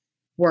to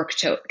work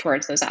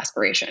towards those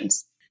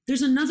aspirations.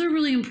 there's another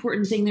really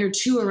important thing there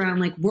too around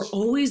like, we're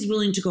always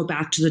willing to go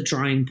back to the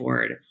drawing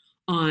board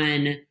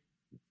on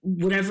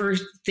whatever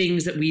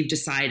things that we've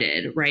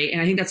decided, right?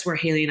 And I think that's where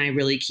Haley and I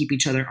really keep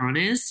each other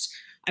honest.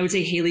 I would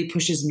say Haley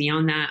pushes me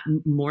on that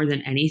more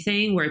than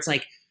anything, where it's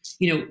like,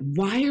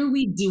 why are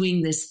we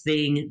doing this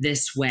thing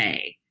this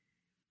way?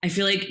 I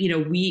feel like,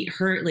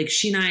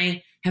 she and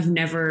I have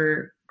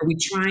never, or we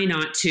try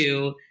not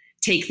to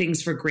take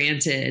things for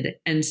granted.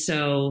 And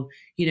so,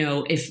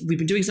 if we've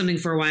been doing something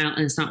for a while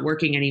and it's not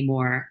working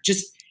anymore,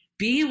 just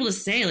being able to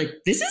say like,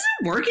 this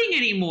isn't working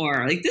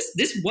anymore. Like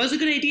this was a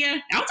good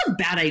idea. Now it's a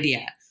bad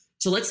idea.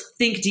 So let's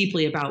think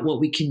deeply about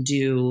what we can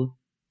do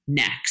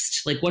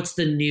next. Like, what's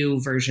the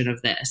new version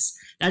of this?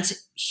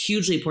 That's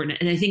hugely important.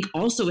 And I think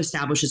also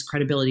establishes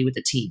credibility with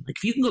the team. Like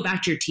if you can go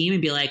back to your team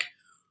and be like,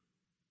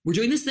 we're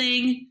doing this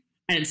thing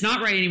and it's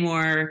not right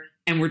anymore,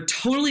 and we're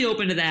totally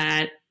open to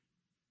that,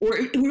 or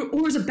it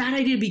was a bad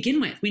idea to begin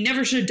with. We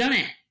never should have done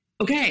it.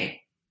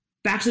 Okay,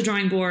 back to the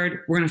drawing board.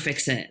 We're going to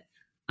fix it.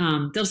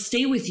 They'll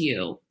stay with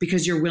you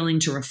because you're willing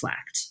to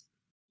reflect.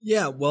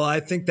 Yeah, well, I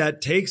think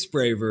that takes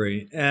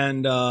bravery,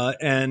 and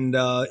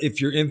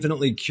if you're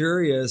infinitely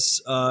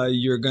curious,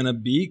 you're going to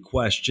be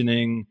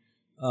questioning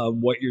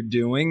what you're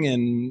doing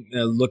and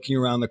looking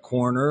around the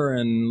corner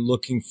and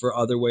looking for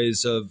other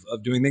ways of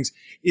doing things.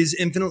 Is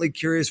infinitely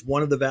curious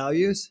one of the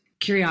values?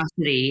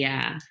 Curiosity,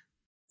 yeah.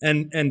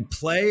 And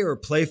play or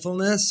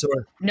playfulness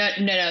or no,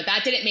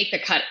 that didn't make the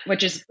cut,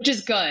 which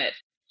is good.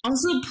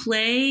 Also,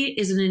 play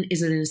is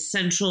an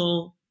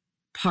essential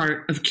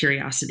part of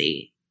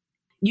curiosity.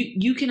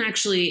 You can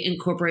actually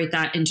incorporate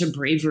that into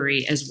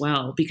bravery as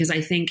well, because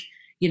I think,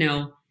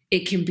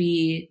 it can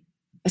be,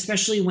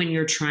 especially when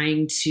you're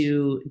trying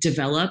to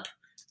develop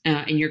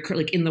and you're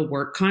like in the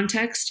work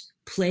context,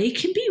 play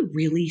can be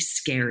really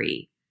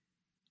scary.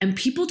 And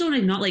people don't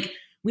acknowledge, like,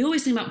 we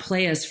always think about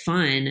play as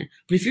fun,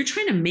 but if you're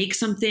trying to make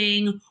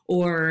something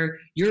or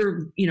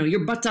your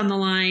butt's on the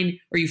line,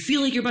 or you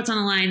feel like your butt's on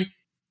the line,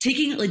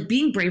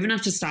 being brave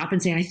enough to stop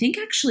and say, I think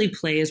actually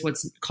play is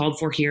what's called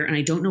for here. And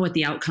I don't know what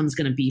the outcome's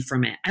going to be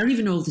from it. I don't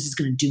even know if this is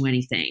going to do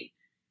anything.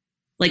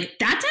 Like,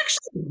 that's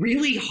actually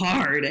really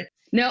hard.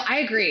 No, I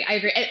agree.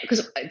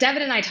 Because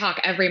Devin and I talk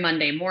every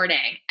Monday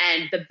morning,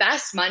 and the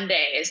best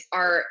Mondays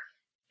are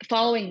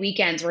following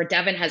weekends where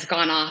Devin has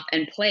gone off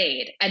and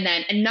played and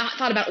not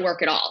thought about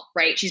work at all,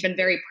 right? She's been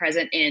very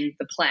present in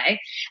the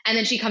play. And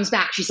then she comes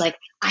back, she's like,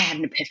 I had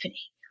an epiphany.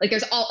 Like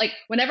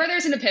whenever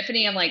there's an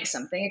epiphany, I'm like,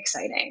 something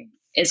exciting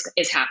is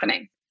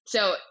happening.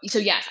 So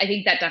yes, I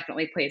think that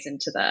definitely plays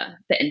into the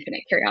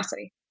infinite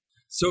curiosity.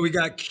 So we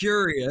got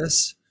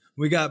curious,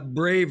 we got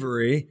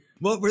bravery.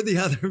 What were the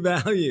other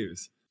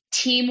values?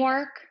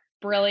 Teamwork,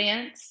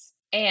 brilliance,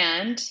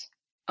 and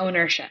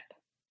ownership.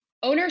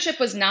 Ownership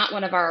was not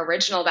one of our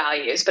original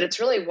values, but it's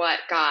really what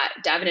got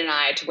Devin and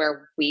I to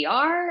where we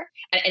are.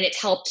 And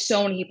it's helped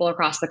so many people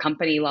across the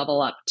company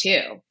level up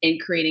too, in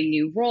creating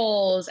new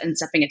roles and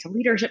stepping into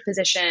leadership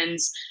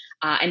positions,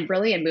 and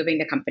really in moving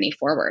the company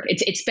forward.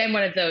 It's been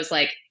one of those,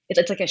 like,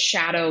 it's like a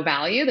shadow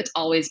value that's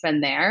always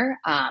been there,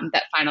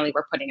 that finally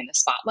we're putting in the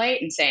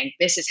spotlight and saying,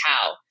 this is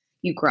how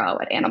you grow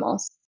at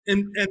Animalz.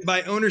 And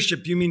by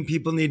ownership, you mean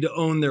people need to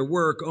own their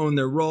work, own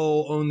their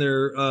role, own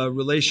their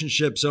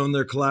relationships, own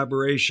their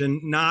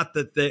collaboration. Not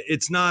that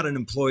it's not an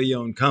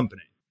employee-owned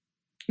company.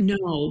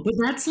 No, but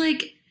that's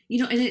like,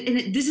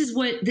 this is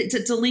what,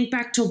 to link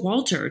back to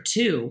Walter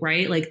too,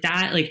 right?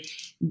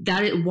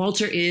 That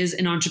Walter is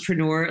an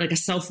entrepreneur, like a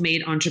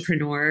self-made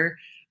entrepreneur.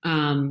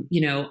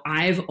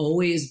 I've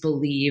always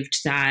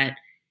believed that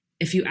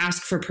if you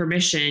ask for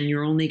permission,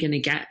 you're only going to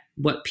get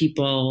what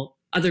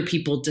other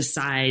people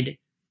decide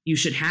you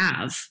should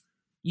have.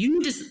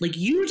 You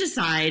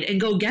decide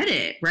and go get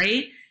it,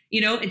 right?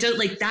 It does,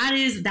 like, that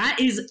is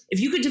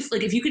if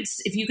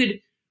you could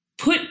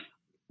put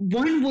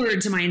one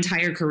word to my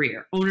entire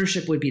career,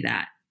 ownership would be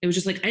that. It was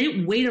just like, I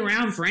didn't wait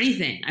around for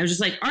anything. I was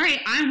just like, all right,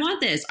 I want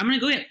this. I'm going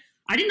to go get it.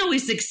 I didn't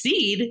always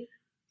succeed.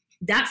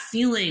 That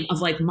feeling of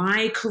like,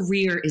 my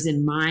career is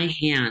in my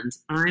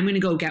hands. I'm going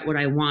to go get what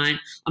I want.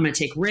 I'm going to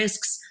take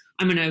risks.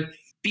 I'm going to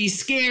be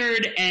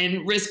scared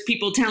and risk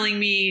people telling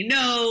me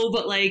no,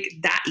 but like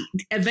that,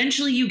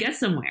 eventually you get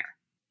somewhere.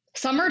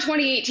 Summer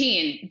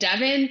 2018,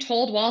 Devin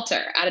told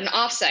Walter at an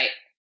offsite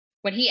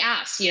when he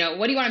asked,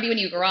 what do you want to be when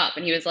you grow up?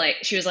 And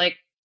she was like,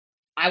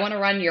 I want to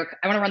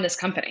run this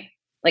company,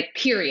 like,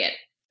 period,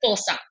 full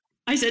stop.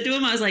 I said to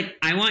him, I was like,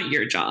 I want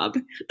your job.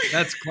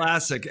 That's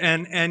classic.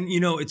 And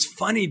it's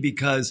funny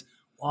because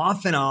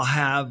often I'll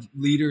have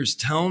leaders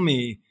tell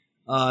me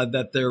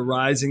that their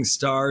rising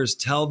stars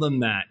tell them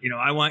that,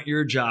 I want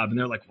your job. And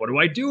they're like, what do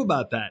I do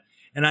about that?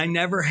 And I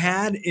never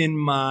had in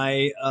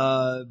my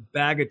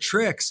bag of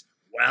tricks,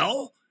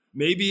 well,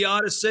 maybe you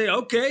ought to say,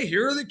 okay,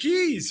 here are the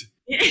keys.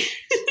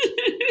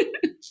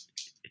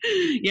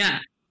 Yeah.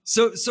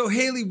 So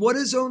Haley, what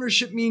does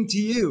ownership mean to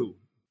you?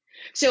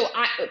 So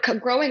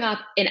growing up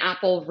in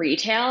Apple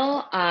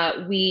retail,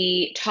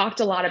 we talked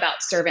a lot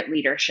about servant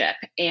leadership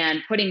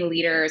and putting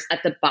leaders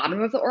at the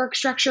bottom of the org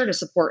structure to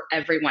support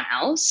everyone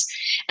else.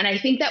 And I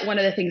think that one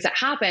of the things that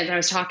happens, I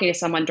was talking to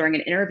someone during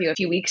an interview a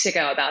few weeks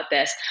ago about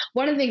this,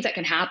 one of the things that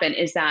can happen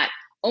is that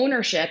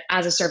ownership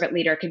as a servant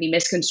leader can be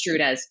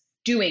misconstrued as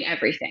doing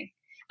everything.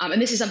 And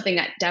this is something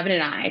that Devin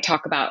and I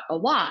talk about a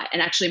lot.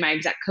 And actually my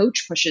exec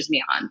coach pushes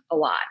me on a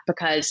lot,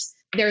 because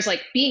there's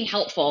like being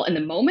helpful in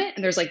the moment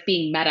and there's like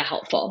being meta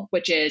helpful,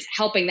 which is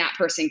helping that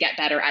person get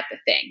better at the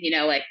thing,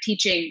 like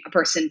teaching a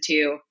person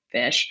to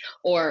fish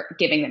or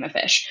giving them a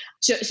fish.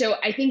 So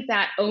I think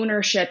that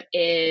ownership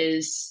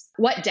is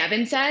what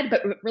Devin said,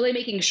 but really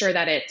making sure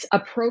that it's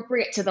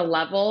appropriate to the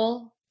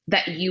level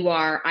that you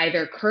are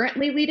either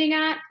currently leading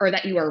at or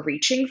that you are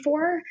reaching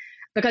for.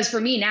 Because for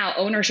me now,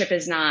 ownership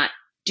is not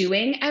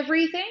doing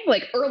everything.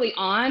 Like early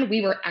on,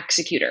 we were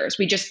executors.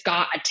 We just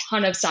got a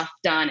ton of stuff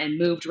done and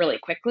moved really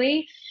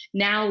quickly.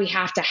 Now we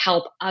have to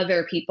help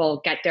other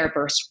people get their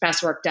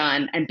best work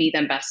done and be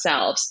them best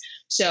selves.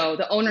 So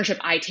the ownership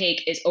I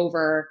take is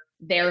over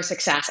their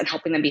success and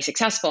helping them be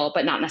successful,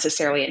 but not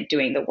necessarily in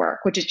doing the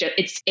work, which is just,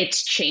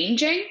 it's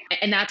changing.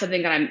 And that's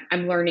something that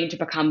I'm learning to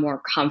become more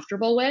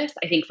comfortable with.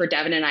 I think for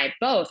Devin and I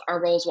both,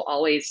 our roles will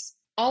always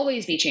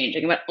be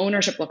changing. And what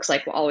ownership looks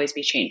like will always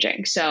be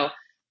changing. So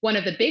one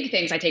of the big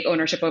things I take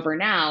ownership over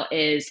now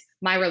is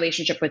my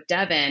relationship with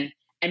Devin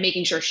and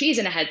making sure she's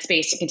in a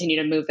headspace to continue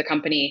to move the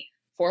company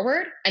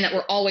forward, and that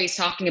we're always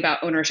talking about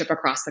ownership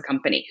across the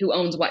company, who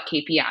owns what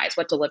KPIs,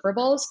 what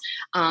deliverables,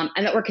 and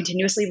that we're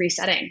continuously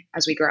resetting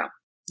as we grow.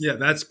 Yeah,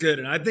 that's good.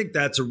 And I think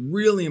that's a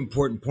really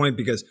important point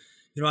because,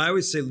 I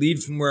always say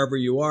lead from wherever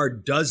you are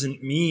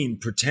doesn't mean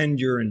pretend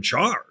you're in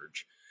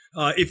charge.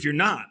 If you're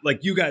not,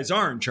 like you guys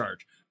are in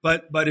charge.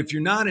 But if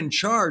you're not in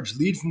charge,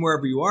 lead from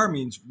wherever you are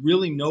means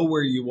really know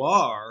where you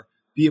are,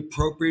 be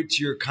appropriate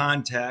to your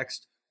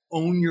context,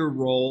 own your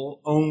role,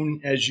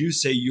 own, as you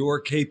say,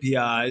 your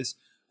KPIs,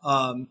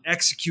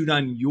 execute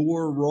on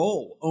your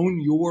role, own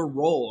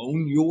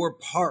your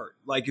part.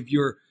 Like if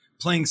you're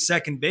playing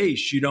second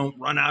base, you don't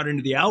run out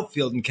into the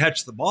outfield and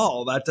catch the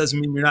ball. That doesn't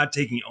mean you're not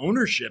taking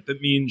ownership.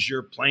 It means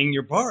you're playing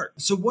your part.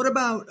 So what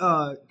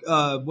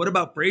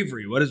about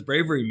bravery? What does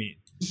bravery mean?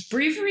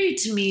 Bravery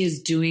to me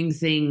is doing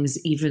things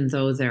even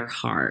though they're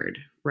hard,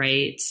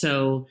 right?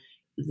 So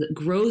the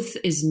growth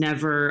is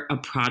never a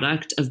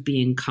product of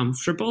being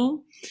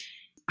comfortable.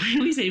 I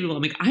always say to people,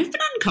 I'm like, I've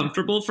been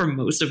uncomfortable for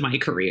most of my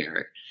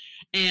career.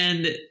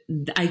 And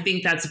I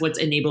think that's what's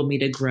enabled me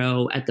to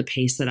grow at the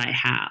pace that I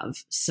have.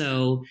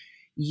 So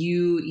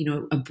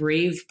a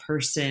brave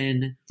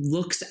person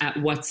looks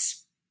at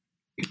what's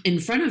in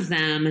front of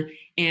them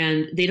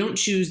and they don't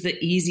choose the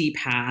easy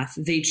path.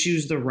 They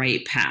choose the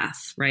right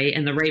path, right?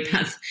 And the right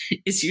path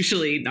is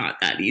usually not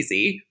that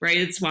easy, right?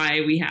 It's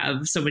why we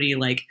have so many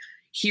like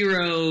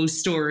hero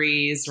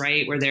stories,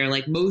 right? Where they're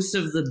like most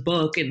of the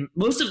book and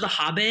most of the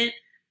Hobbit,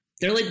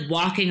 they're like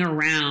walking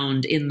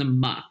around in the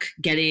muck,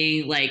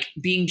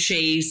 being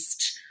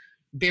chased,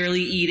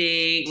 barely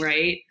eating,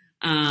 right?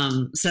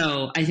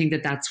 So I think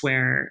that's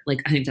where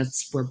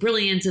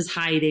brilliance is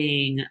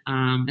hiding,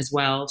 as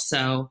well.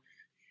 So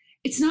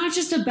it's not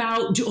just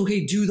about,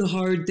 do the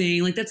hard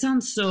thing. Like that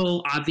sounds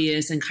so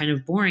obvious and kind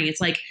of boring. It's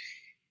like,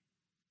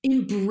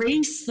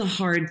 embrace the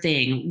hard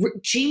thing,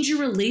 change your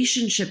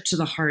relationship to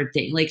the hard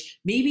thing. Like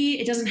maybe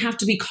it doesn't have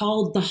to be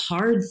called the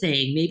hard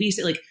thing. Maybe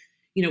like,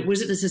 what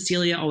is it that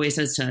Cecilia always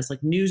says to us?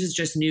 Like news is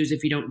just news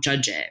if you don't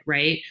judge it,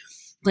 right?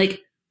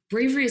 Like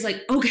bravery is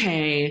like,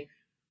 okay,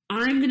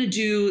 I'm going to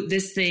do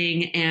this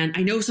thing. And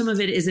I know some of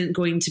it isn't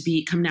going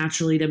to come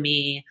naturally to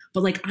me,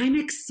 but like, I'm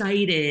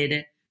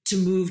excited to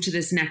move to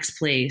this next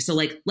place. So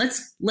like,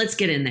 let's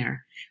get in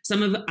there. I'm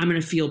going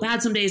to feel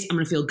bad some days. I'm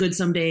going to feel good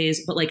some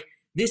days, but like,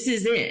 this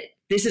is it.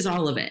 This is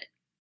all of it.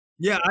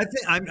 Yeah, I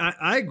think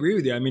I agree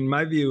with you. I mean,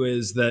 my view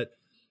is that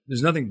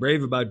there's nothing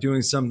brave about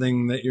doing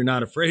something that you're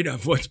not afraid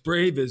of. What's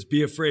brave is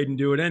be afraid and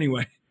do it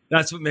anyway.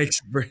 That's what makes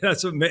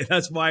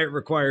that's why it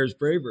requires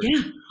bravery.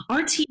 Yeah,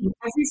 our team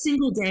every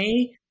single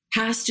day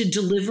has to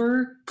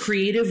deliver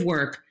creative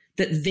work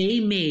that they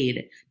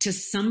made to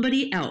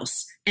somebody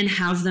else and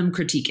have them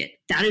critique it.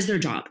 That is their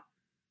job.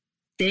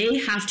 They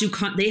have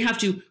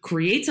to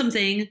create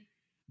something,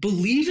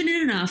 believe in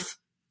it enough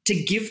to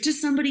give to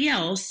somebody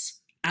else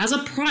as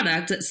a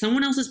product that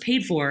someone else has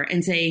paid for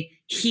and say,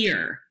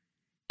 here,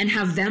 and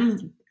have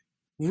them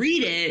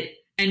read it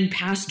and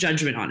pass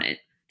judgment on it.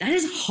 That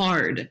is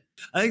hard.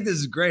 I think this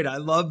is great. I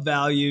love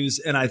values.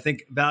 And I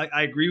think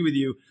I agree with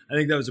you. I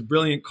think that was a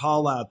brilliant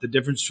call out, the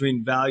difference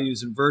between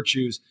values and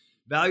virtues.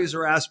 Values are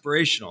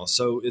aspirational.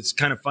 So it's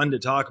kind of fun to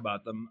talk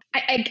about them.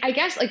 I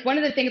guess like one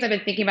of the things I've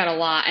been thinking about a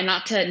lot, and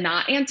not to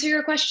not answer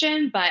your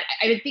question, but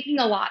I've been thinking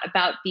a lot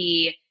about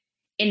the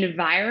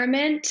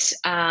environment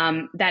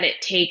that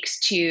it takes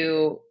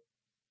to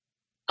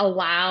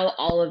allow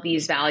all of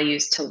these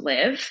values to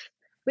live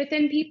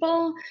within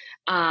people.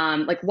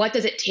 Like what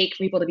does it take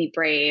for people to be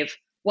brave?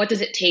 what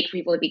does it take for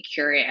people to be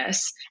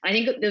curious? And I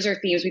think that those are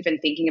themes we've been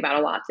thinking about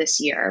a lot this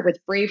year. With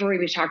bravery,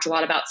 we've talked a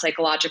lot about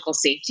psychological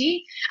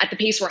safety. At the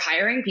pace we're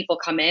hiring, people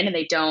come in and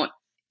they don't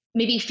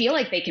maybe feel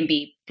like they can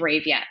be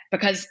brave yet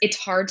because it's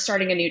hard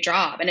starting a new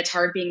job and it's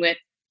hard being with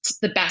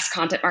the best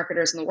content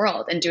marketers in the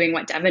world and doing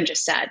what Devin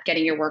just said,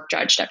 getting your work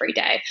judged every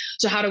day.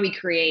 So how do we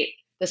create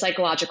the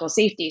psychological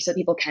safety so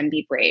people can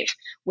be brave?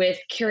 With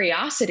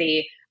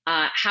curiosity,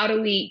 how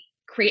do we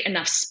create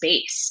enough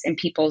space in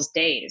people's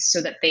days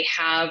so that they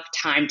have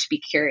time to be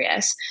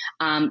curious?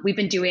 We've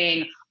been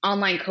doing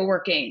online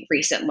co-working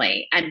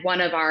recently, and one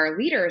of our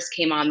leaders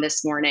came on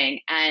this morning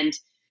and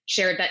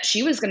shared that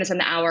she was going to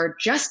spend the hour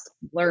just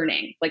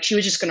learning. Like she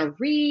was just going to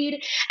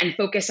read and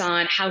focus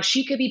on how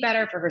she could be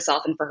better for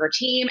herself and for her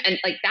team. And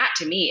like that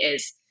to me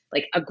is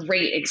like a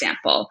great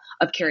example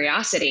of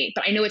curiosity,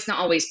 but I know it's not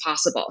always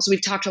possible. So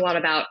we've talked a lot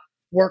about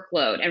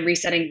workload and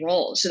resetting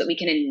roles so that we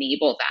can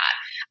enable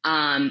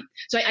that.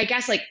 So I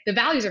guess like the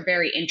values are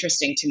very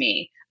interesting to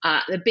me.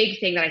 The big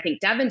thing that I think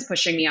Devin's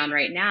pushing me on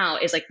right now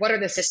is like, what are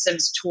the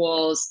systems,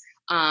 tools,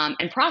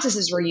 and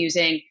processes we're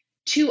using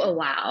to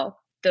allow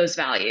those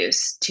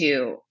values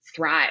to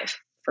thrive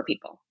for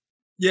people?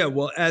 Yeah,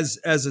 well, as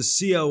a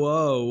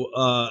COO,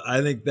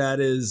 I think that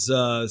is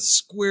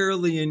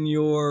squarely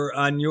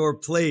on your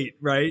plate,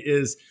 right?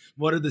 Is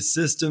what are the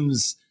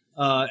systems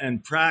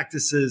and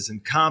practices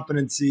and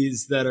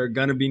competencies that are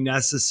going to be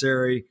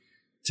necessary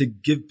to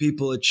give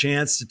people a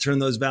chance to turn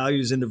those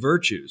values into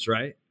virtues,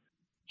 right?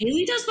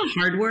 Haley does the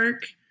hard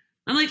work.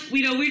 I'm like,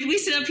 we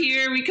sit up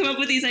here, we come up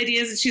with these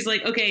ideas, and she's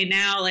like, okay,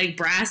 now like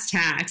brass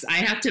tacks, I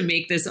have to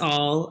make this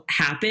all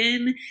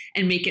happen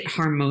and make it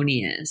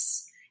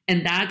harmonious.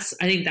 And I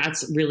think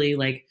that's really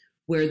like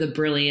where the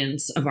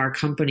brilliance of our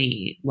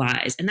company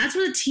lies. And that's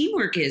what the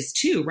teamwork is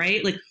too,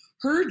 right? Like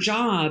her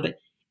job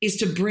is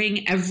to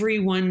bring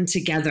everyone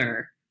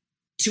together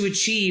to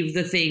achieve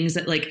the things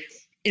that like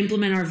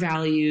implement our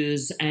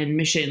values and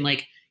mission,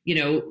 like,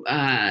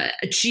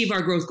 achieve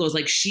our growth goals.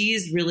 Like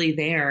she's really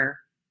there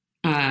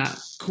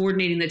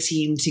coordinating the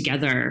team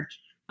together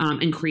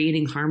and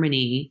creating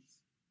harmony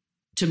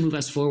to move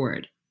us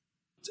forward.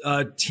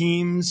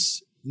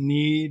 Teams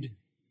need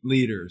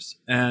leaders.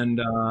 And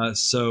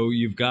so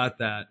you've got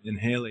that in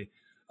Haley.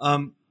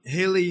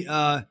 Haley,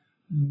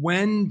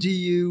 when do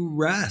you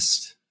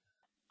rest?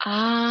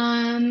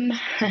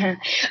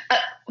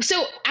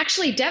 So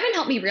actually, Devin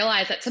helped me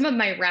realize that some of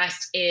my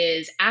rest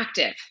is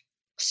active.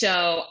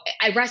 So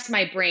I rest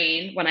my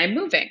brain when I'm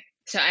moving.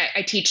 So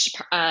I teach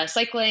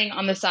cycling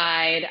on the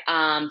side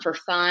for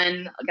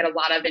fun. I get a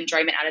lot of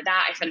enjoyment out of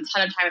that. I spend a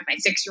ton of time with my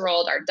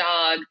 6-year-old, our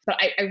dog. But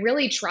I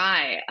really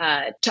try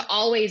to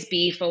always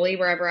be fully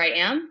wherever I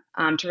am,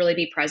 to really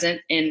be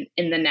present in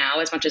the now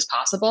as much as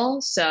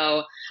possible.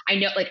 So I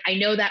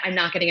know that I'm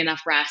not getting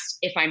enough rest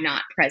if I'm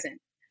not present.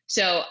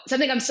 So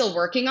something I'm still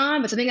working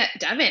on, but something that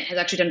Devin has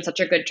actually done such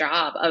a good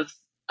job of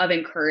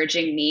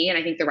encouraging me and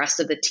I think the rest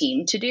of the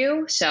team to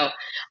do. So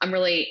I'm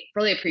really,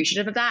 really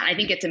appreciative of that. I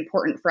think it's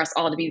important for us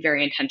all to be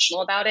very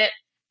intentional about it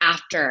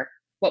after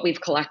what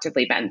we've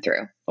collectively been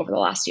through over the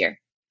last year.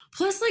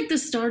 Plus like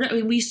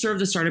we serve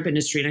the startup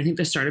industry, and I think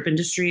the startup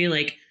industry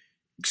like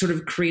sort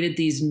of created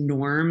these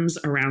norms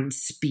around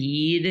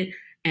speed.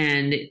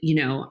 And,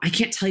 I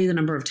can't tell you the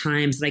number of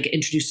times that I get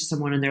introduced to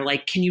someone and they're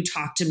like, can you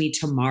talk to me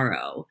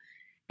tomorrow?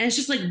 And it's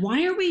just like,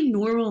 why are we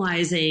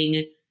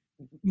normalizing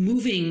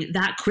moving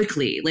that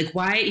quickly? Like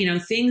why do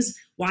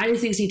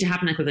things need to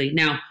happen that quickly?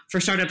 Now for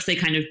startups, they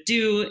kind of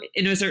do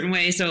in a certain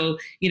way. So,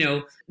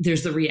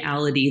 there's the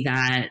reality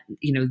that,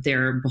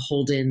 they're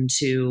beholden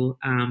to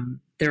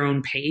their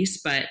own pace,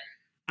 but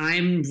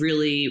I'm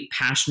really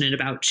passionate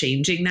about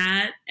changing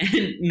that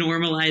and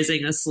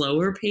normalizing a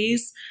slower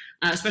pace,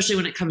 especially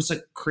when it comes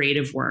to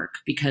creative work,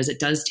 because it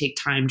does take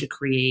time to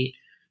create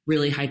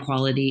really high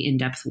quality,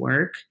 in-depth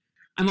work.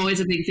 I'm always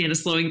a big fan of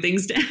slowing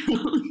things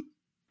down.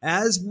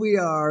 As we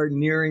are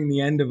nearing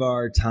the end of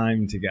our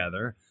time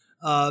together,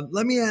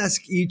 let me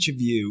ask each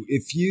of you,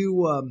 if you,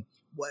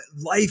 what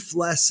life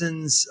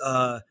lessons,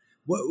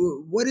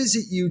 what is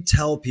it you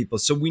tell people?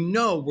 So we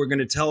know we're going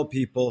to tell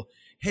people,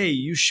 hey,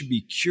 you should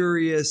be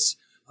curious,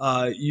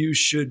 you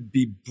should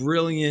be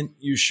brilliant,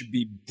 you should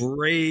be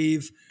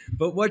brave.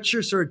 But what's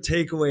your sort of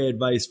takeaway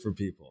advice for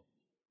people?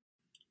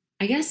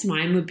 I guess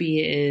mine would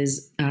be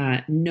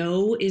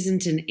no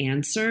isn't an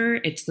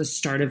answer. It's the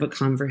start of a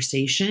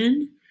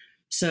conversation.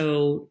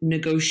 So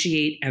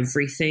negotiate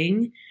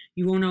everything.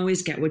 You won't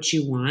always get what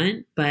you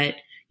want, but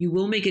you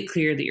will make it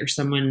clear that you're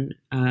someone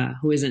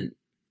who isn't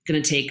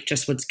going to take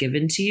just what's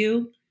given to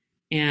you.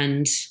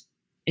 And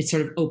it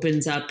sort of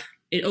opens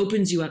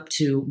you up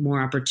to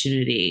more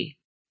opportunity.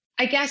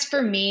 I guess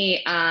for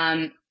me,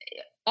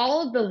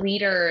 all of the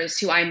leaders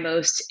who I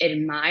most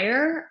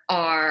admire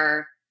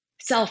are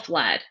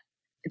self-led.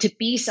 To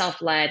be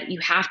self-led, you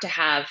have to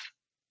have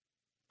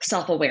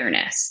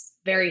self-awareness,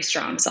 very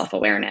strong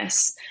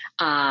self-awareness,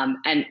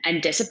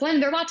 and discipline.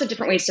 There are lots of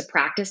different ways to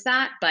practice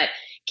that, but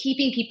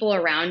keeping people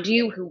around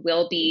you who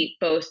will be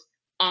both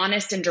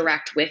honest and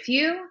direct with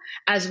you,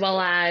 as well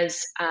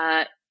as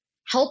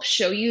help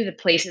show you the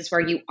places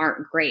where you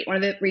aren't great. One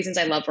of the reasons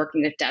I love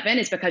working with Devin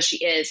is because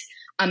she is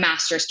a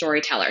master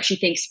storyteller. She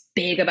thinks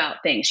big about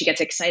things. She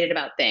gets excited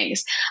about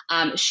things.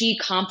 She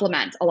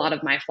complements a lot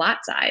of my flat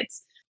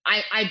sides.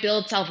 I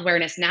build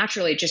self-awareness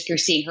naturally just through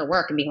seeing her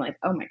work and being like,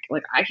 oh my,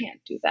 like I can't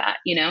do that,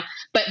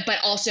 but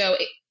also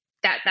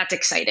that's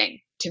exciting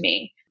to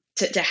me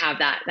to have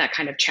that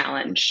kind of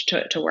challenge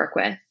to work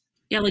with.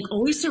 Yeah. Like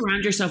always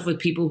surround yourself with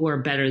people who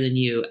are better than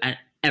you at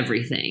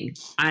everything.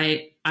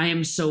 I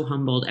am so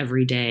humbled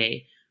every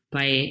day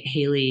by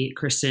Haley,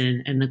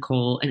 Kristen, and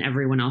Nicole and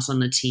everyone else on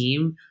the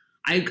team.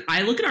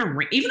 I look at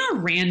even our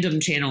random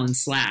channel in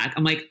Slack.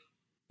 I'm like,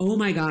 oh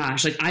my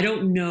gosh, like I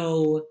don't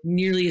know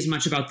nearly as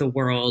much about the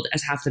world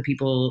as half the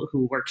people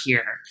who work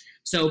here.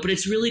 So, but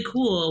it's really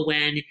cool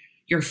when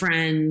your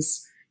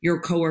friends,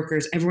 your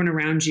coworkers, everyone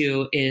around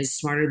you is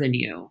smarter than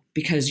you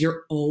because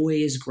you're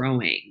always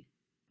growing.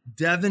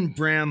 Devin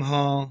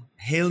Bramhall,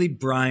 Haley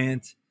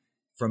Bryant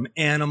from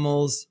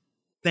Animalz,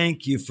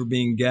 thank you for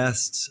being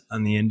guests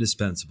on The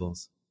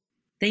Indispensables.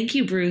 Thank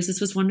you, Bruce. This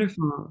was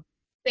wonderful.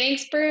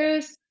 Thanks,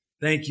 Bruce.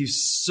 Thank you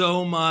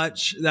so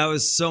much. That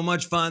was so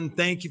much fun.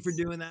 Thank you for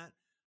doing that.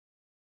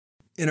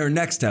 In our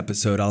next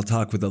episode, I'll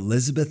talk with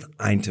Elizabeth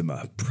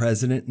Eintema,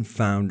 president and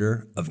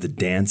founder of the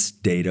Dance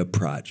Data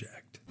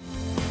Project.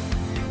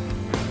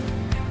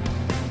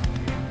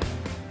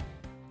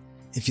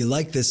 If you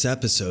like this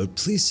episode,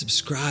 please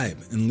subscribe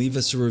and leave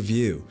us a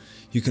review.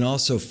 You can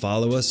also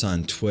follow us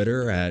on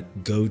Twitter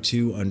at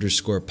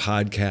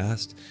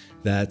 @goto_podcast.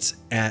 That's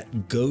at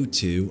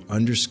 @goto_podcast.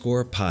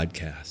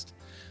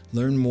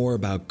 Learn more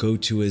about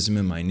go-toism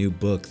in my new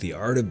book, The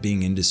Art of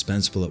Being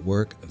Indispensable at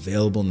Work,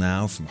 available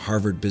now from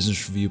Harvard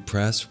Business Review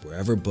Press,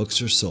 wherever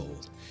books are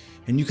sold.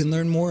 And you can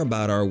learn more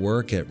about our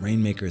work at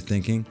Rainmaker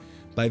Thinking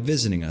by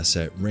visiting us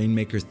at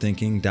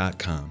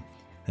rainmakerthinking.com.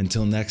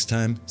 Until next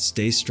time,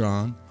 stay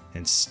strong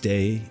and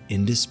stay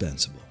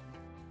indispensable.